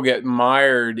that. People get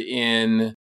mired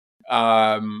in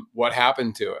what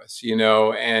happened to us, you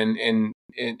know, and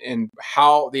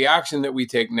how the action that we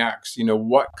take next, you know,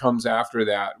 what comes after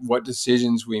that, what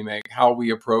decisions we make, how we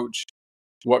approach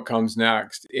what comes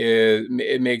next,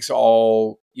 it makes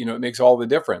all, you know, it makes all the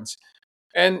difference.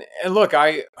 And look,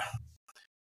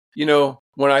 you know,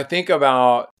 when I think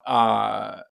about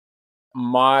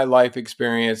my life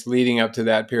experience leading up to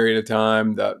that period of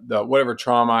time, the whatever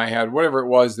trauma I had, whatever it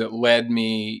was that led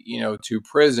me, you know, to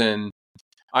prison,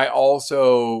 I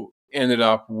also ended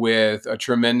up with a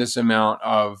tremendous amount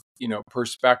of, you know,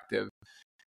 perspective.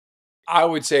 I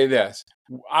would say this.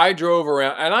 I drove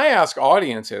around and I ask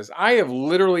audiences. I have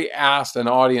literally asked an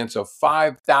audience of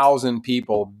 5,000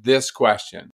 people this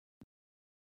question.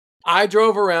 I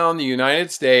drove around the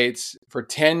United States for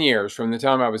 10 years, from the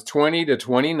time I was 20 to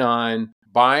 29,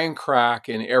 buying crack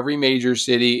in every major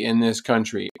city in this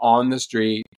country on the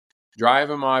street,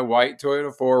 driving my white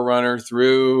Toyota 4Runner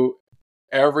through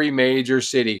every major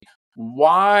city.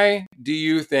 Why do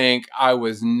you think I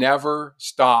was never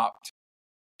stopped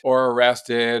or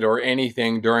arrested or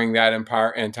anything during that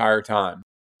entire time?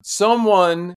 Some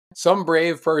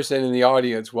brave person in the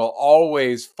audience will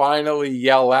always finally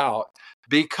yell out,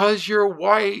 because you're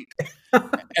white.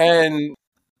 And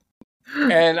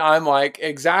I'm like,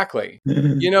 exactly.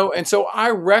 You know, and so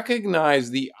I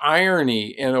recognize the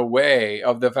irony in a way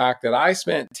of the fact that I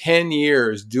spent 10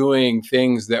 years doing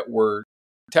things that were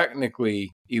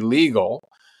technically illegal.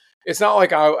 It's not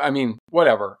like I mean,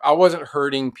 whatever. I wasn't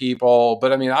hurting people,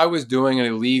 but I mean, I was doing an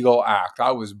illegal act.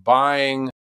 I was buying,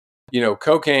 you know,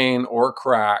 cocaine or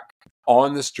crack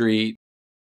on the street.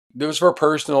 It was for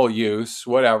personal use,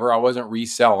 whatever. I wasn't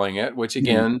reselling it, which Yeah.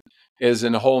 again is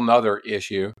a whole nother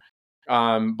issue.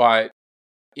 But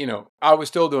you know, I was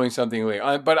still doing something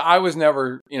illegal, but I was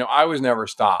never, you know, I was never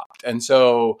stopped. And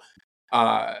so,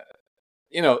 uh,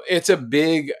 you know, it's a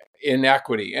big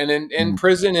inequity. And in Mm.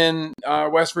 prison in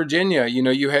West Virginia, you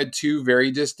know, you had two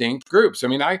very distinct groups. I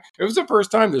mean, it was the first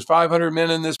time there's 500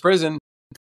 men in this prison,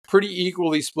 pretty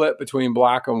equally split between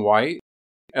black and white.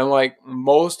 And like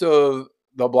most of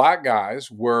the black guys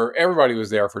everybody was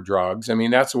there for drugs. I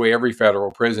mean, that's the way every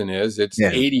federal prison is. It's Yeah.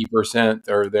 80%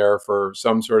 are there for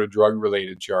some sort of drug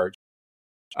related charge.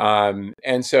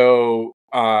 And so,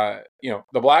 you know,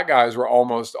 the black guys were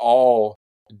almost all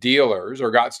dealers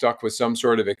or got stuck with some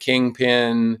sort of a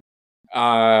kingpin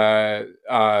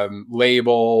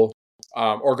label,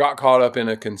 or got caught up in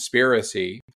a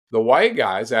conspiracy. The white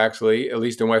guys, actually, at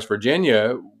least in West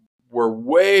Virginia, were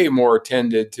way more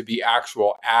tended to be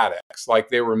actual addicts, like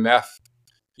they were meth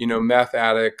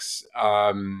addicts.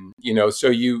 You know,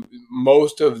 so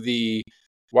most of the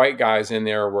white guys in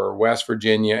there were West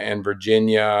Virginia and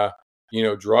Virginia, you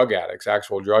know, drug addicts,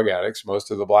 actual drug addicts. Most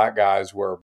of the black guys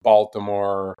were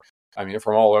Baltimore, I mean,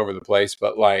 from all over the place,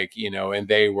 but like, you know, and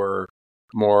they were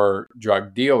more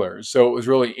drug dealers. So it was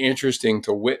really interesting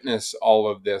to witness all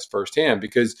of this firsthand,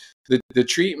 because the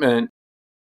treatment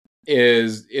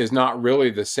is not really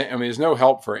the same. I mean, there's no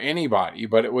help for anybody,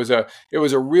 but it was a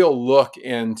real look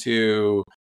into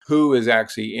who is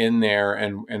actually in there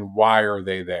and why are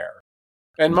they there.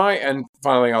 And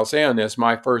finally, I'll say on this,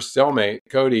 my first cellmate,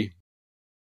 Cody,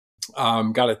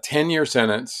 got a 10-year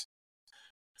sentence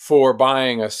for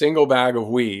buying a single bag of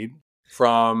weed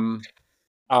from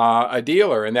a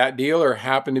dealer, and that dealer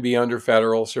happened to be under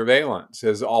federal surveillance,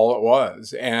 is all it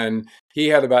was. And he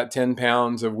had about 10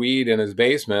 pounds of weed in his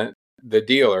basement, the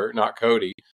dealer, not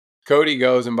Cody. Cody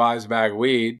goes and buys a bag of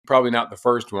weed, probably not the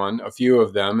first one, a few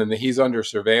of them, and he's under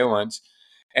surveillance.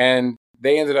 And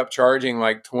they ended up charging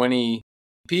like 20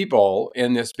 people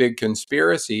in this big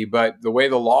conspiracy. But the way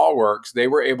the law works, they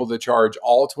were able to charge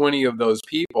all 20 of those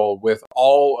people with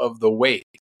all of the weight.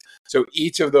 So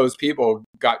each of those people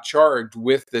got charged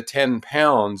with the 10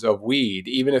 pounds of weed,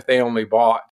 even if they only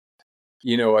bought,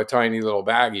 you know, a tiny little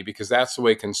baggie, because that's the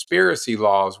way conspiracy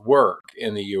laws work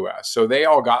in the US. So they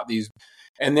all got these.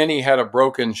 And then he had a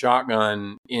broken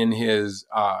shotgun in his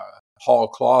hall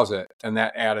closet, and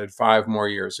that added 5 more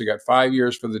years. So he got 5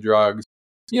 years for the drugs.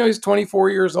 You know, he's 24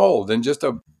 years old and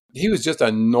he was just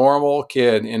a normal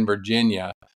kid in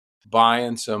Virginia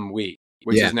buying some weed,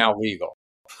 which Yeah. is now legal.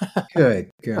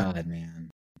 Good God, man.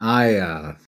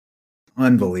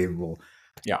 Unbelievable.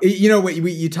 Yeah. You know,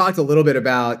 you talked a little bit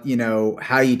about,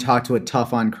 how you talk to a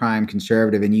tough on crime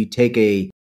conservative, and you take a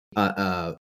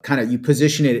kind of, you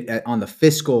position it on the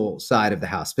fiscal side of the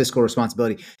house, fiscal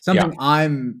responsibility. Yeah.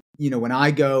 Something when I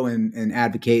go and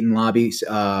advocate and lobby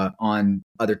on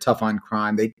other tough on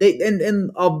crime,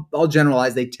 and I'll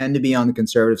generalize, they tend to be on the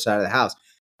conservative side of the house.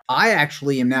 I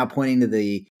actually am now pointing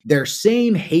to their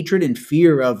same hatred and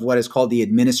fear of what is called the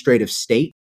administrative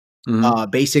state. Mm-hmm.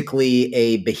 Basically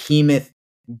a behemoth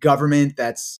government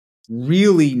that's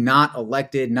really not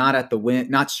elected, not at the win,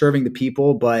 not serving the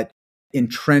people, but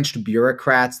entrenched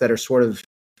bureaucrats that are sort of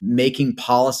making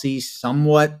policies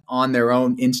somewhat on their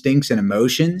own instincts and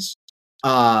emotions.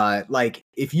 Like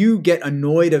if you get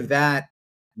annoyed of that,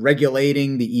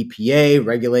 regulating the EPA,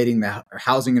 regulating the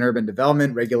housing and urban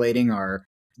development, regulating our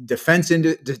defense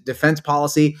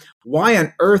policy, why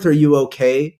on earth are you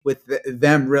okay with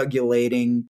them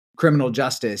regulating criminal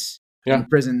justice Yeah. and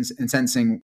prisons and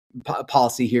sentencing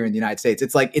policy here in the United States?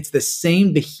 It's like it's the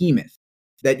same behemoth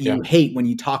that Yeah. you hate when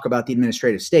you talk about the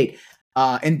administrative state.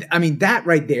 And I mean, that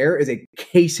right there is a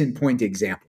case in point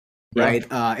example, Yeah. right?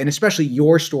 And especially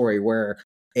your story where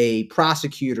a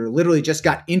prosecutor literally just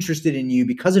got interested in you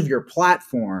because of your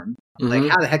platform. Like, Mm-hmm.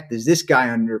 how the heck does this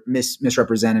guy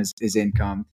misrepresent his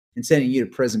income and sending you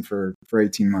to prison for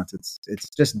 18 months? It's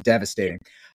just devastating.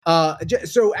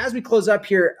 So as we close up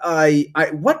here,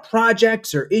 what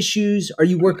projects or issues are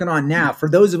you working on now? For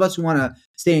those of us who want to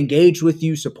stay engaged with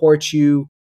you, support you,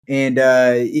 and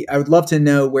I would love to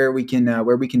know where we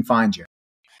can find you.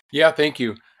 Yeah, thank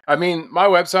you. I mean, my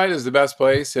website is the best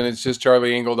place, and it's just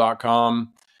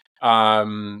charlieengle.com.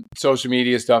 Social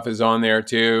media stuff is on there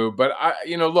too. But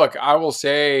look, I will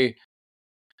say,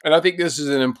 and I think this is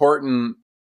an important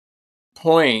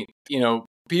point,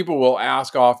 people will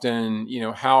ask often,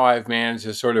 how I've managed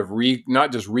to sort of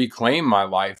not just reclaim my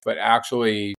life, but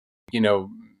actually,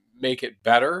 make it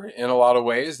better in a lot of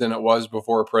ways than it was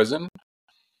before prison.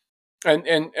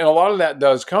 And a lot of that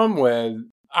does come with,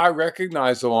 I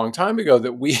recognized a long time ago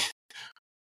that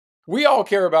we all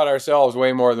care about ourselves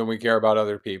way more than we care about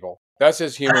other people. That's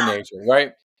just human nature,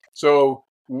 right? So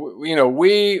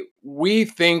we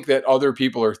think that other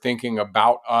people are thinking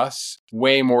about us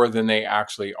way more than they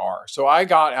actually are. So I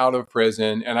got out of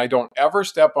prison, and I don't ever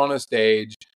step on a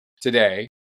stage today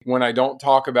when I don't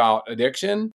talk about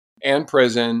addiction and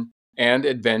prison and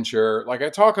adventure. Like, I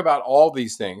talk about all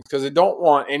these things because I don't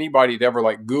want anybody to ever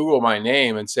like Google my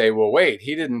name and say, well, wait,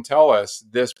 he didn't tell us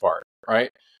this part,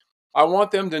 right? I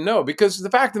want them to know, because the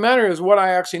fact of the matter is, what I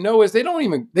actually know is they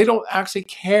don't actually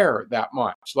care that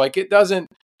much. Like, it doesn't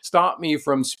stop me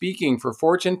from speaking for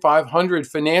Fortune 500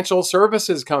 financial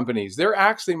services companies. They're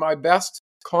actually my best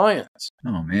clients.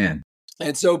 Oh man.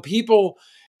 And so people,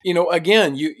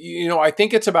 again, I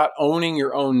think it's about owning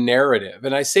your own narrative.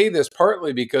 And I say this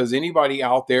partly because anybody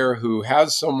out there who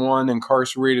has someone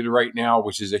incarcerated right now,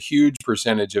 which is a huge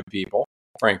percentage of people,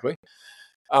 frankly,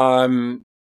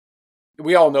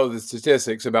 we all know the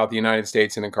statistics about the United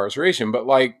States and incarceration, but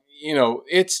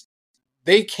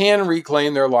they can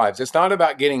reclaim their lives. It's not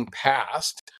about getting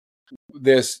past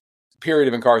this period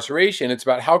of incarceration. It's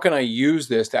about, how can I use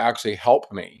this to actually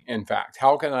help me? In fact,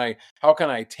 how can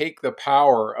I take the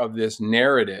power of this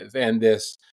narrative and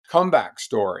this comeback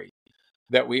story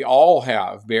that we all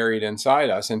have buried inside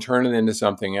us and turn it into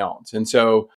something else? And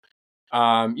so,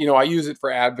 I use it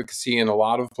for advocacy in a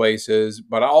lot of places,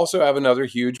 but I also have another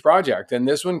huge project. And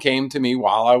this one came to me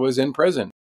while I was in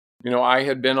prison. I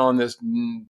had been on this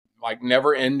like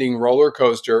never ending roller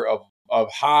coaster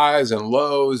of highs and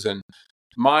lows, and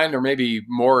mine are maybe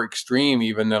more extreme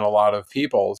even than a lot of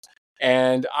people's.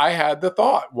 And I had the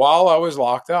thought while I was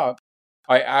locked up,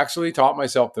 I actually taught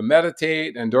myself to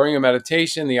meditate. And during a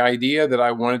meditation, the idea that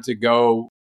I wanted to go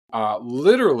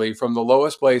literally from the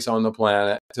lowest place on the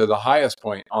planet to the highest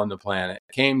point on the planet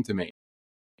came to me.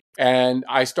 And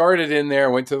I started in there,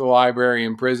 went to the library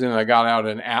in prison, and I got out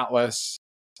an atlas,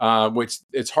 which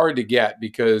it's hard to get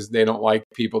because they don't like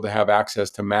people to have access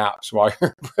to maps while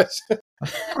you're in prison.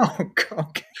 Oh,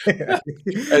 okay.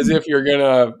 As if you're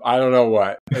gonna, I don't know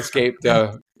what, escape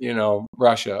to,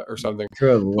 Russia or something.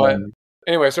 Good But Lord.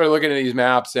 anyway, I started looking at these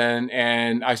maps,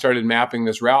 and I started mapping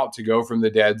this route to go from the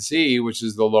Dead Sea, which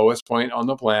is the lowest point on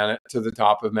the planet, to the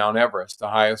top of Mount Everest, the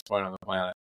highest point on the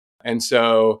planet. And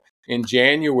so in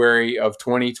January of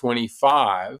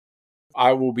 2025,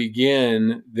 I will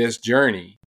begin this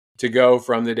journey to go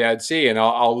from the Dead Sea. And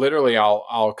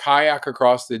I'll kayak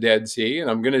across the Dead Sea, and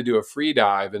I'm going to do a free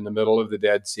dive in the middle of the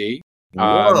Dead Sea,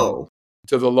 Whoa.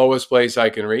 to the lowest place I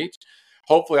can reach.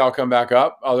 hopefully I'll come back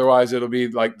up. Otherwise, it'll be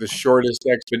like the shortest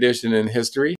expedition in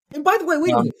history. And by the way,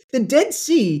 wait a Um, minute. The Dead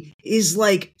Sea is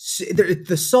like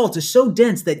the salt is so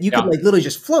dense that you could yeah. like literally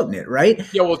just float in it, right?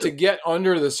 Yeah. Well, to get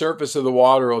under the surface of the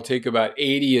water will take about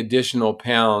 80 additional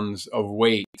pounds of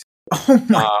weight Oh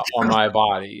my on god. my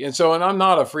body. And I'm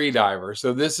not a free diver.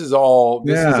 So this is Yeah.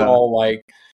 all like,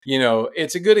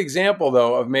 it's a good example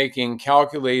though of making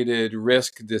calculated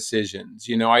risk decisions.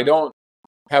 I don't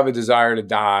have a desire to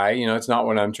die. It's not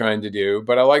what I'm trying to do,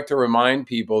 but I like to remind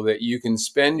people that you can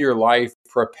spend your life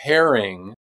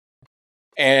preparing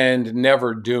and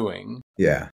never doing.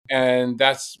 Yeah. And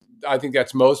I think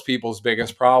that's most people's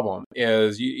biggest problem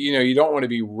is, you don't want to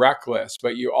be reckless,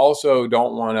 but you also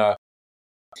don't want to,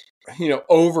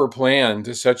 over plan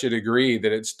to such a degree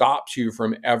that it stops you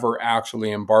from ever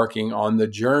actually embarking on the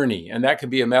journey. And that could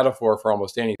be a metaphor for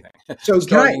almost anything. So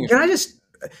Starting, can I just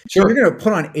so sure. you're gonna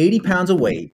put on 80 pounds of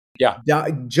weight, Yeah.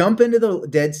 jump into the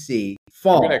Dead Sea,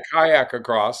 I'm going to fall, kayak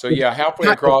across. So yeah, halfway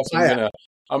a across, kayak, I'm and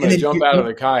going to then jump out of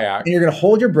the kayak. and you're gonna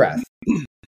hold your breath.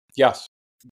 Yes.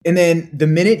 And then the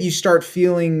minute you start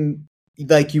feeling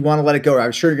like you want to let it go,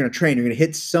 I'm sure you're going to train. You're going to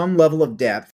hit some level of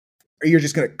depth, or you're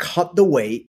just going to cut the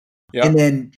weight Yeah. and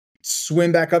then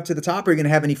swim back up to the top. Are you going to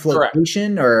have any Correct.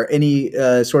 flotation or any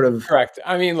sort of? Correct.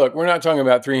 I mean, look, we're not talking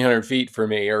about 300 feet for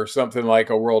me or something like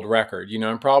a world record.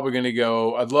 I'm probably going to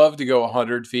go, I'd love to go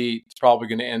 100 feet. It's probably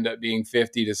going to end up being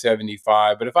 50 to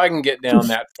 75. But if I can get down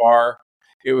that far,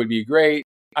 it would be great.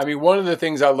 I mean, one of the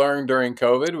things I learned during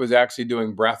COVID was actually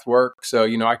doing breath work. So,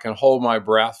 I can hold my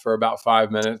breath for about 5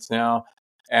 minutes now.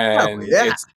 And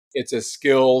yeah. it's a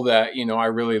skill that, I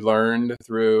really learned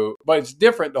through, but it's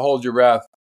different to hold your breath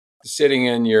sitting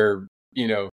in your,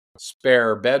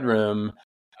 spare bedroom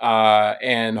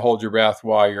and hold your breath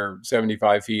while you're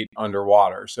 75 feet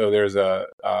underwater. So there's a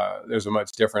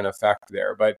much different effect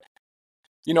there. But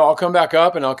I'll come back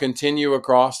up and I'll continue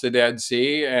across the Dead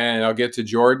Sea and I'll get to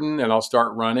Jordan and I'll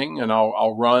start running and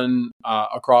I'll run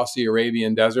across the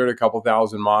Arabian Desert a couple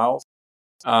thousand miles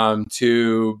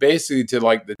to basically to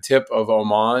like the tip of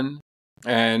Oman.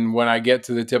 And when I get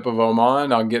to the tip of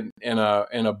Oman, I'll get in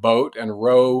a boat and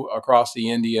row across the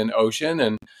Indian Ocean,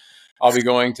 and I'll be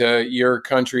going to your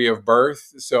country of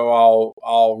birth. So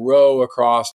I'll row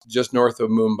across just north of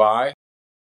Mumbai,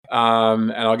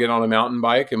 and I'll get on a mountain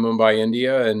bike in Mumbai,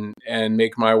 India, and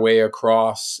make my way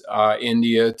across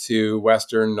India to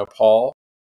Western Nepal,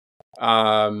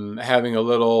 having a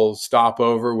little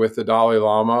stopover with the Dalai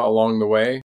Lama along the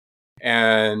way,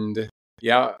 and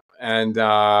yeah, and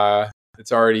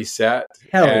it's already set.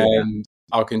 Hell And yeah.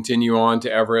 I'll continue on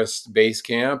to Everest Base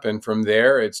Camp, and from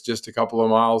there, it's just a couple of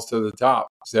miles to the top.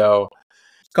 So,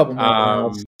 A couple more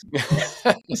miles.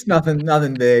 It's nothing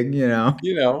big, and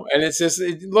it's just,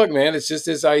 look, man, it's just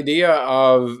this idea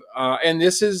of, and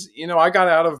this is, I got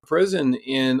out of prison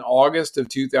in August of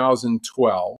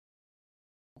 2012,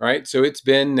 right? So it's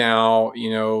been now,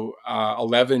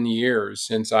 11 years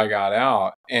since I got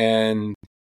out. And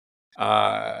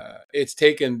it's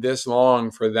taken this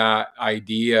long for that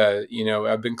idea.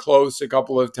 I've been close a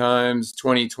couple of times.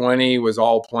 2020 was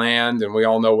all planned, and we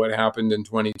all know what happened in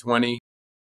 2020.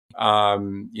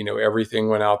 Everything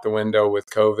went out the window with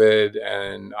COVID,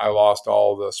 and I lost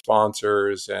all the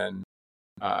sponsors and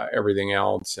everything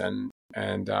else. And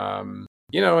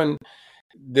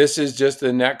this is just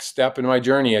the next step in my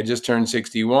journey. I just turned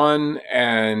 61,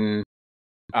 and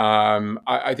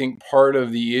I think part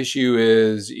of the issue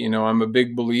is, I'm a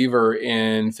big believer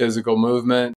in physical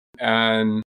movement,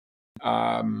 and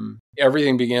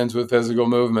everything begins with physical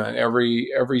movement.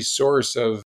 Every source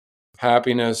of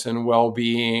happiness and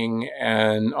well-being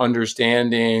and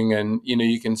understanding, and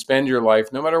you can spend your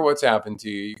life, no matter what's happened to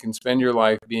you, you can spend your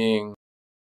life being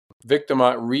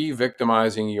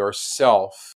re-victimizing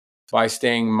yourself by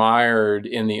staying mired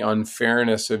in the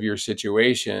unfairness of your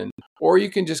situation, or you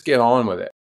can just get on with it.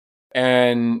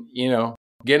 And,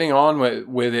 getting on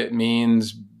with it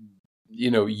means,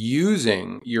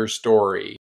 using your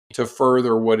story to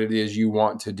further what it is you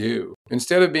want to do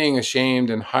instead of being ashamed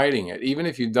and hiding it. Even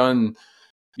if you've done,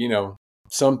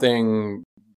 something,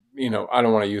 I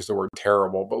don't want to use the word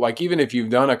terrible, but like, even if you've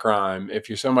done a crime, if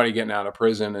you're somebody getting out of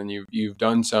prison and you've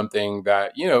done something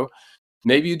that,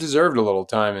 maybe you deserved a little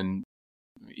time and,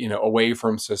 away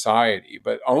from society,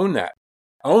 but own that,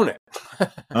 own it,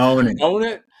 Own it. own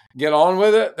it, get on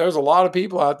with it. There's a lot of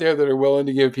people out there that are willing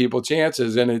to give people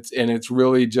chances, and it's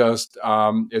really just,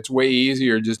 it's way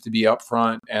easier just to be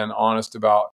upfront and honest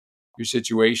about your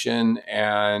situation,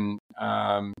 and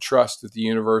trust that the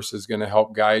universe is going to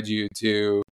help guide you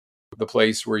to the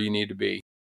place where you need to be.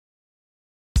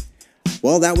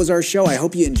 Well, that was our show. I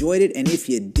hope you enjoyed it. And if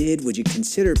you did, would you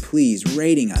consider please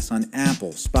rating us on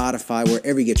Apple, Spotify,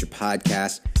 wherever you get your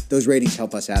podcasts? Those ratings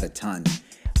help us out a ton.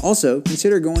 Also,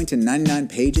 consider going to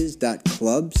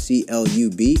 99pages.club,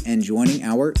 C-L-U-B, and joining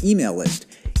our email list.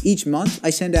 Each month, I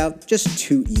send out just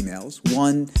 2 emails,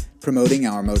 one promoting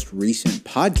our most recent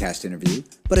podcast interview,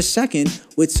 but a second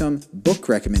with some book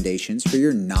recommendations for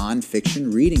your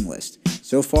nonfiction reading list.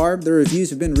 So far, the reviews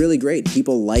have been really great.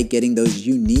 People like getting those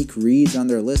unique reads on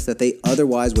their list that they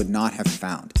otherwise would not have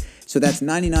found. So that's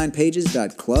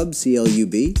 99pages.club,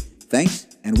 C-L-U-B. Thanks,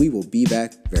 and we will be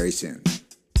back very soon.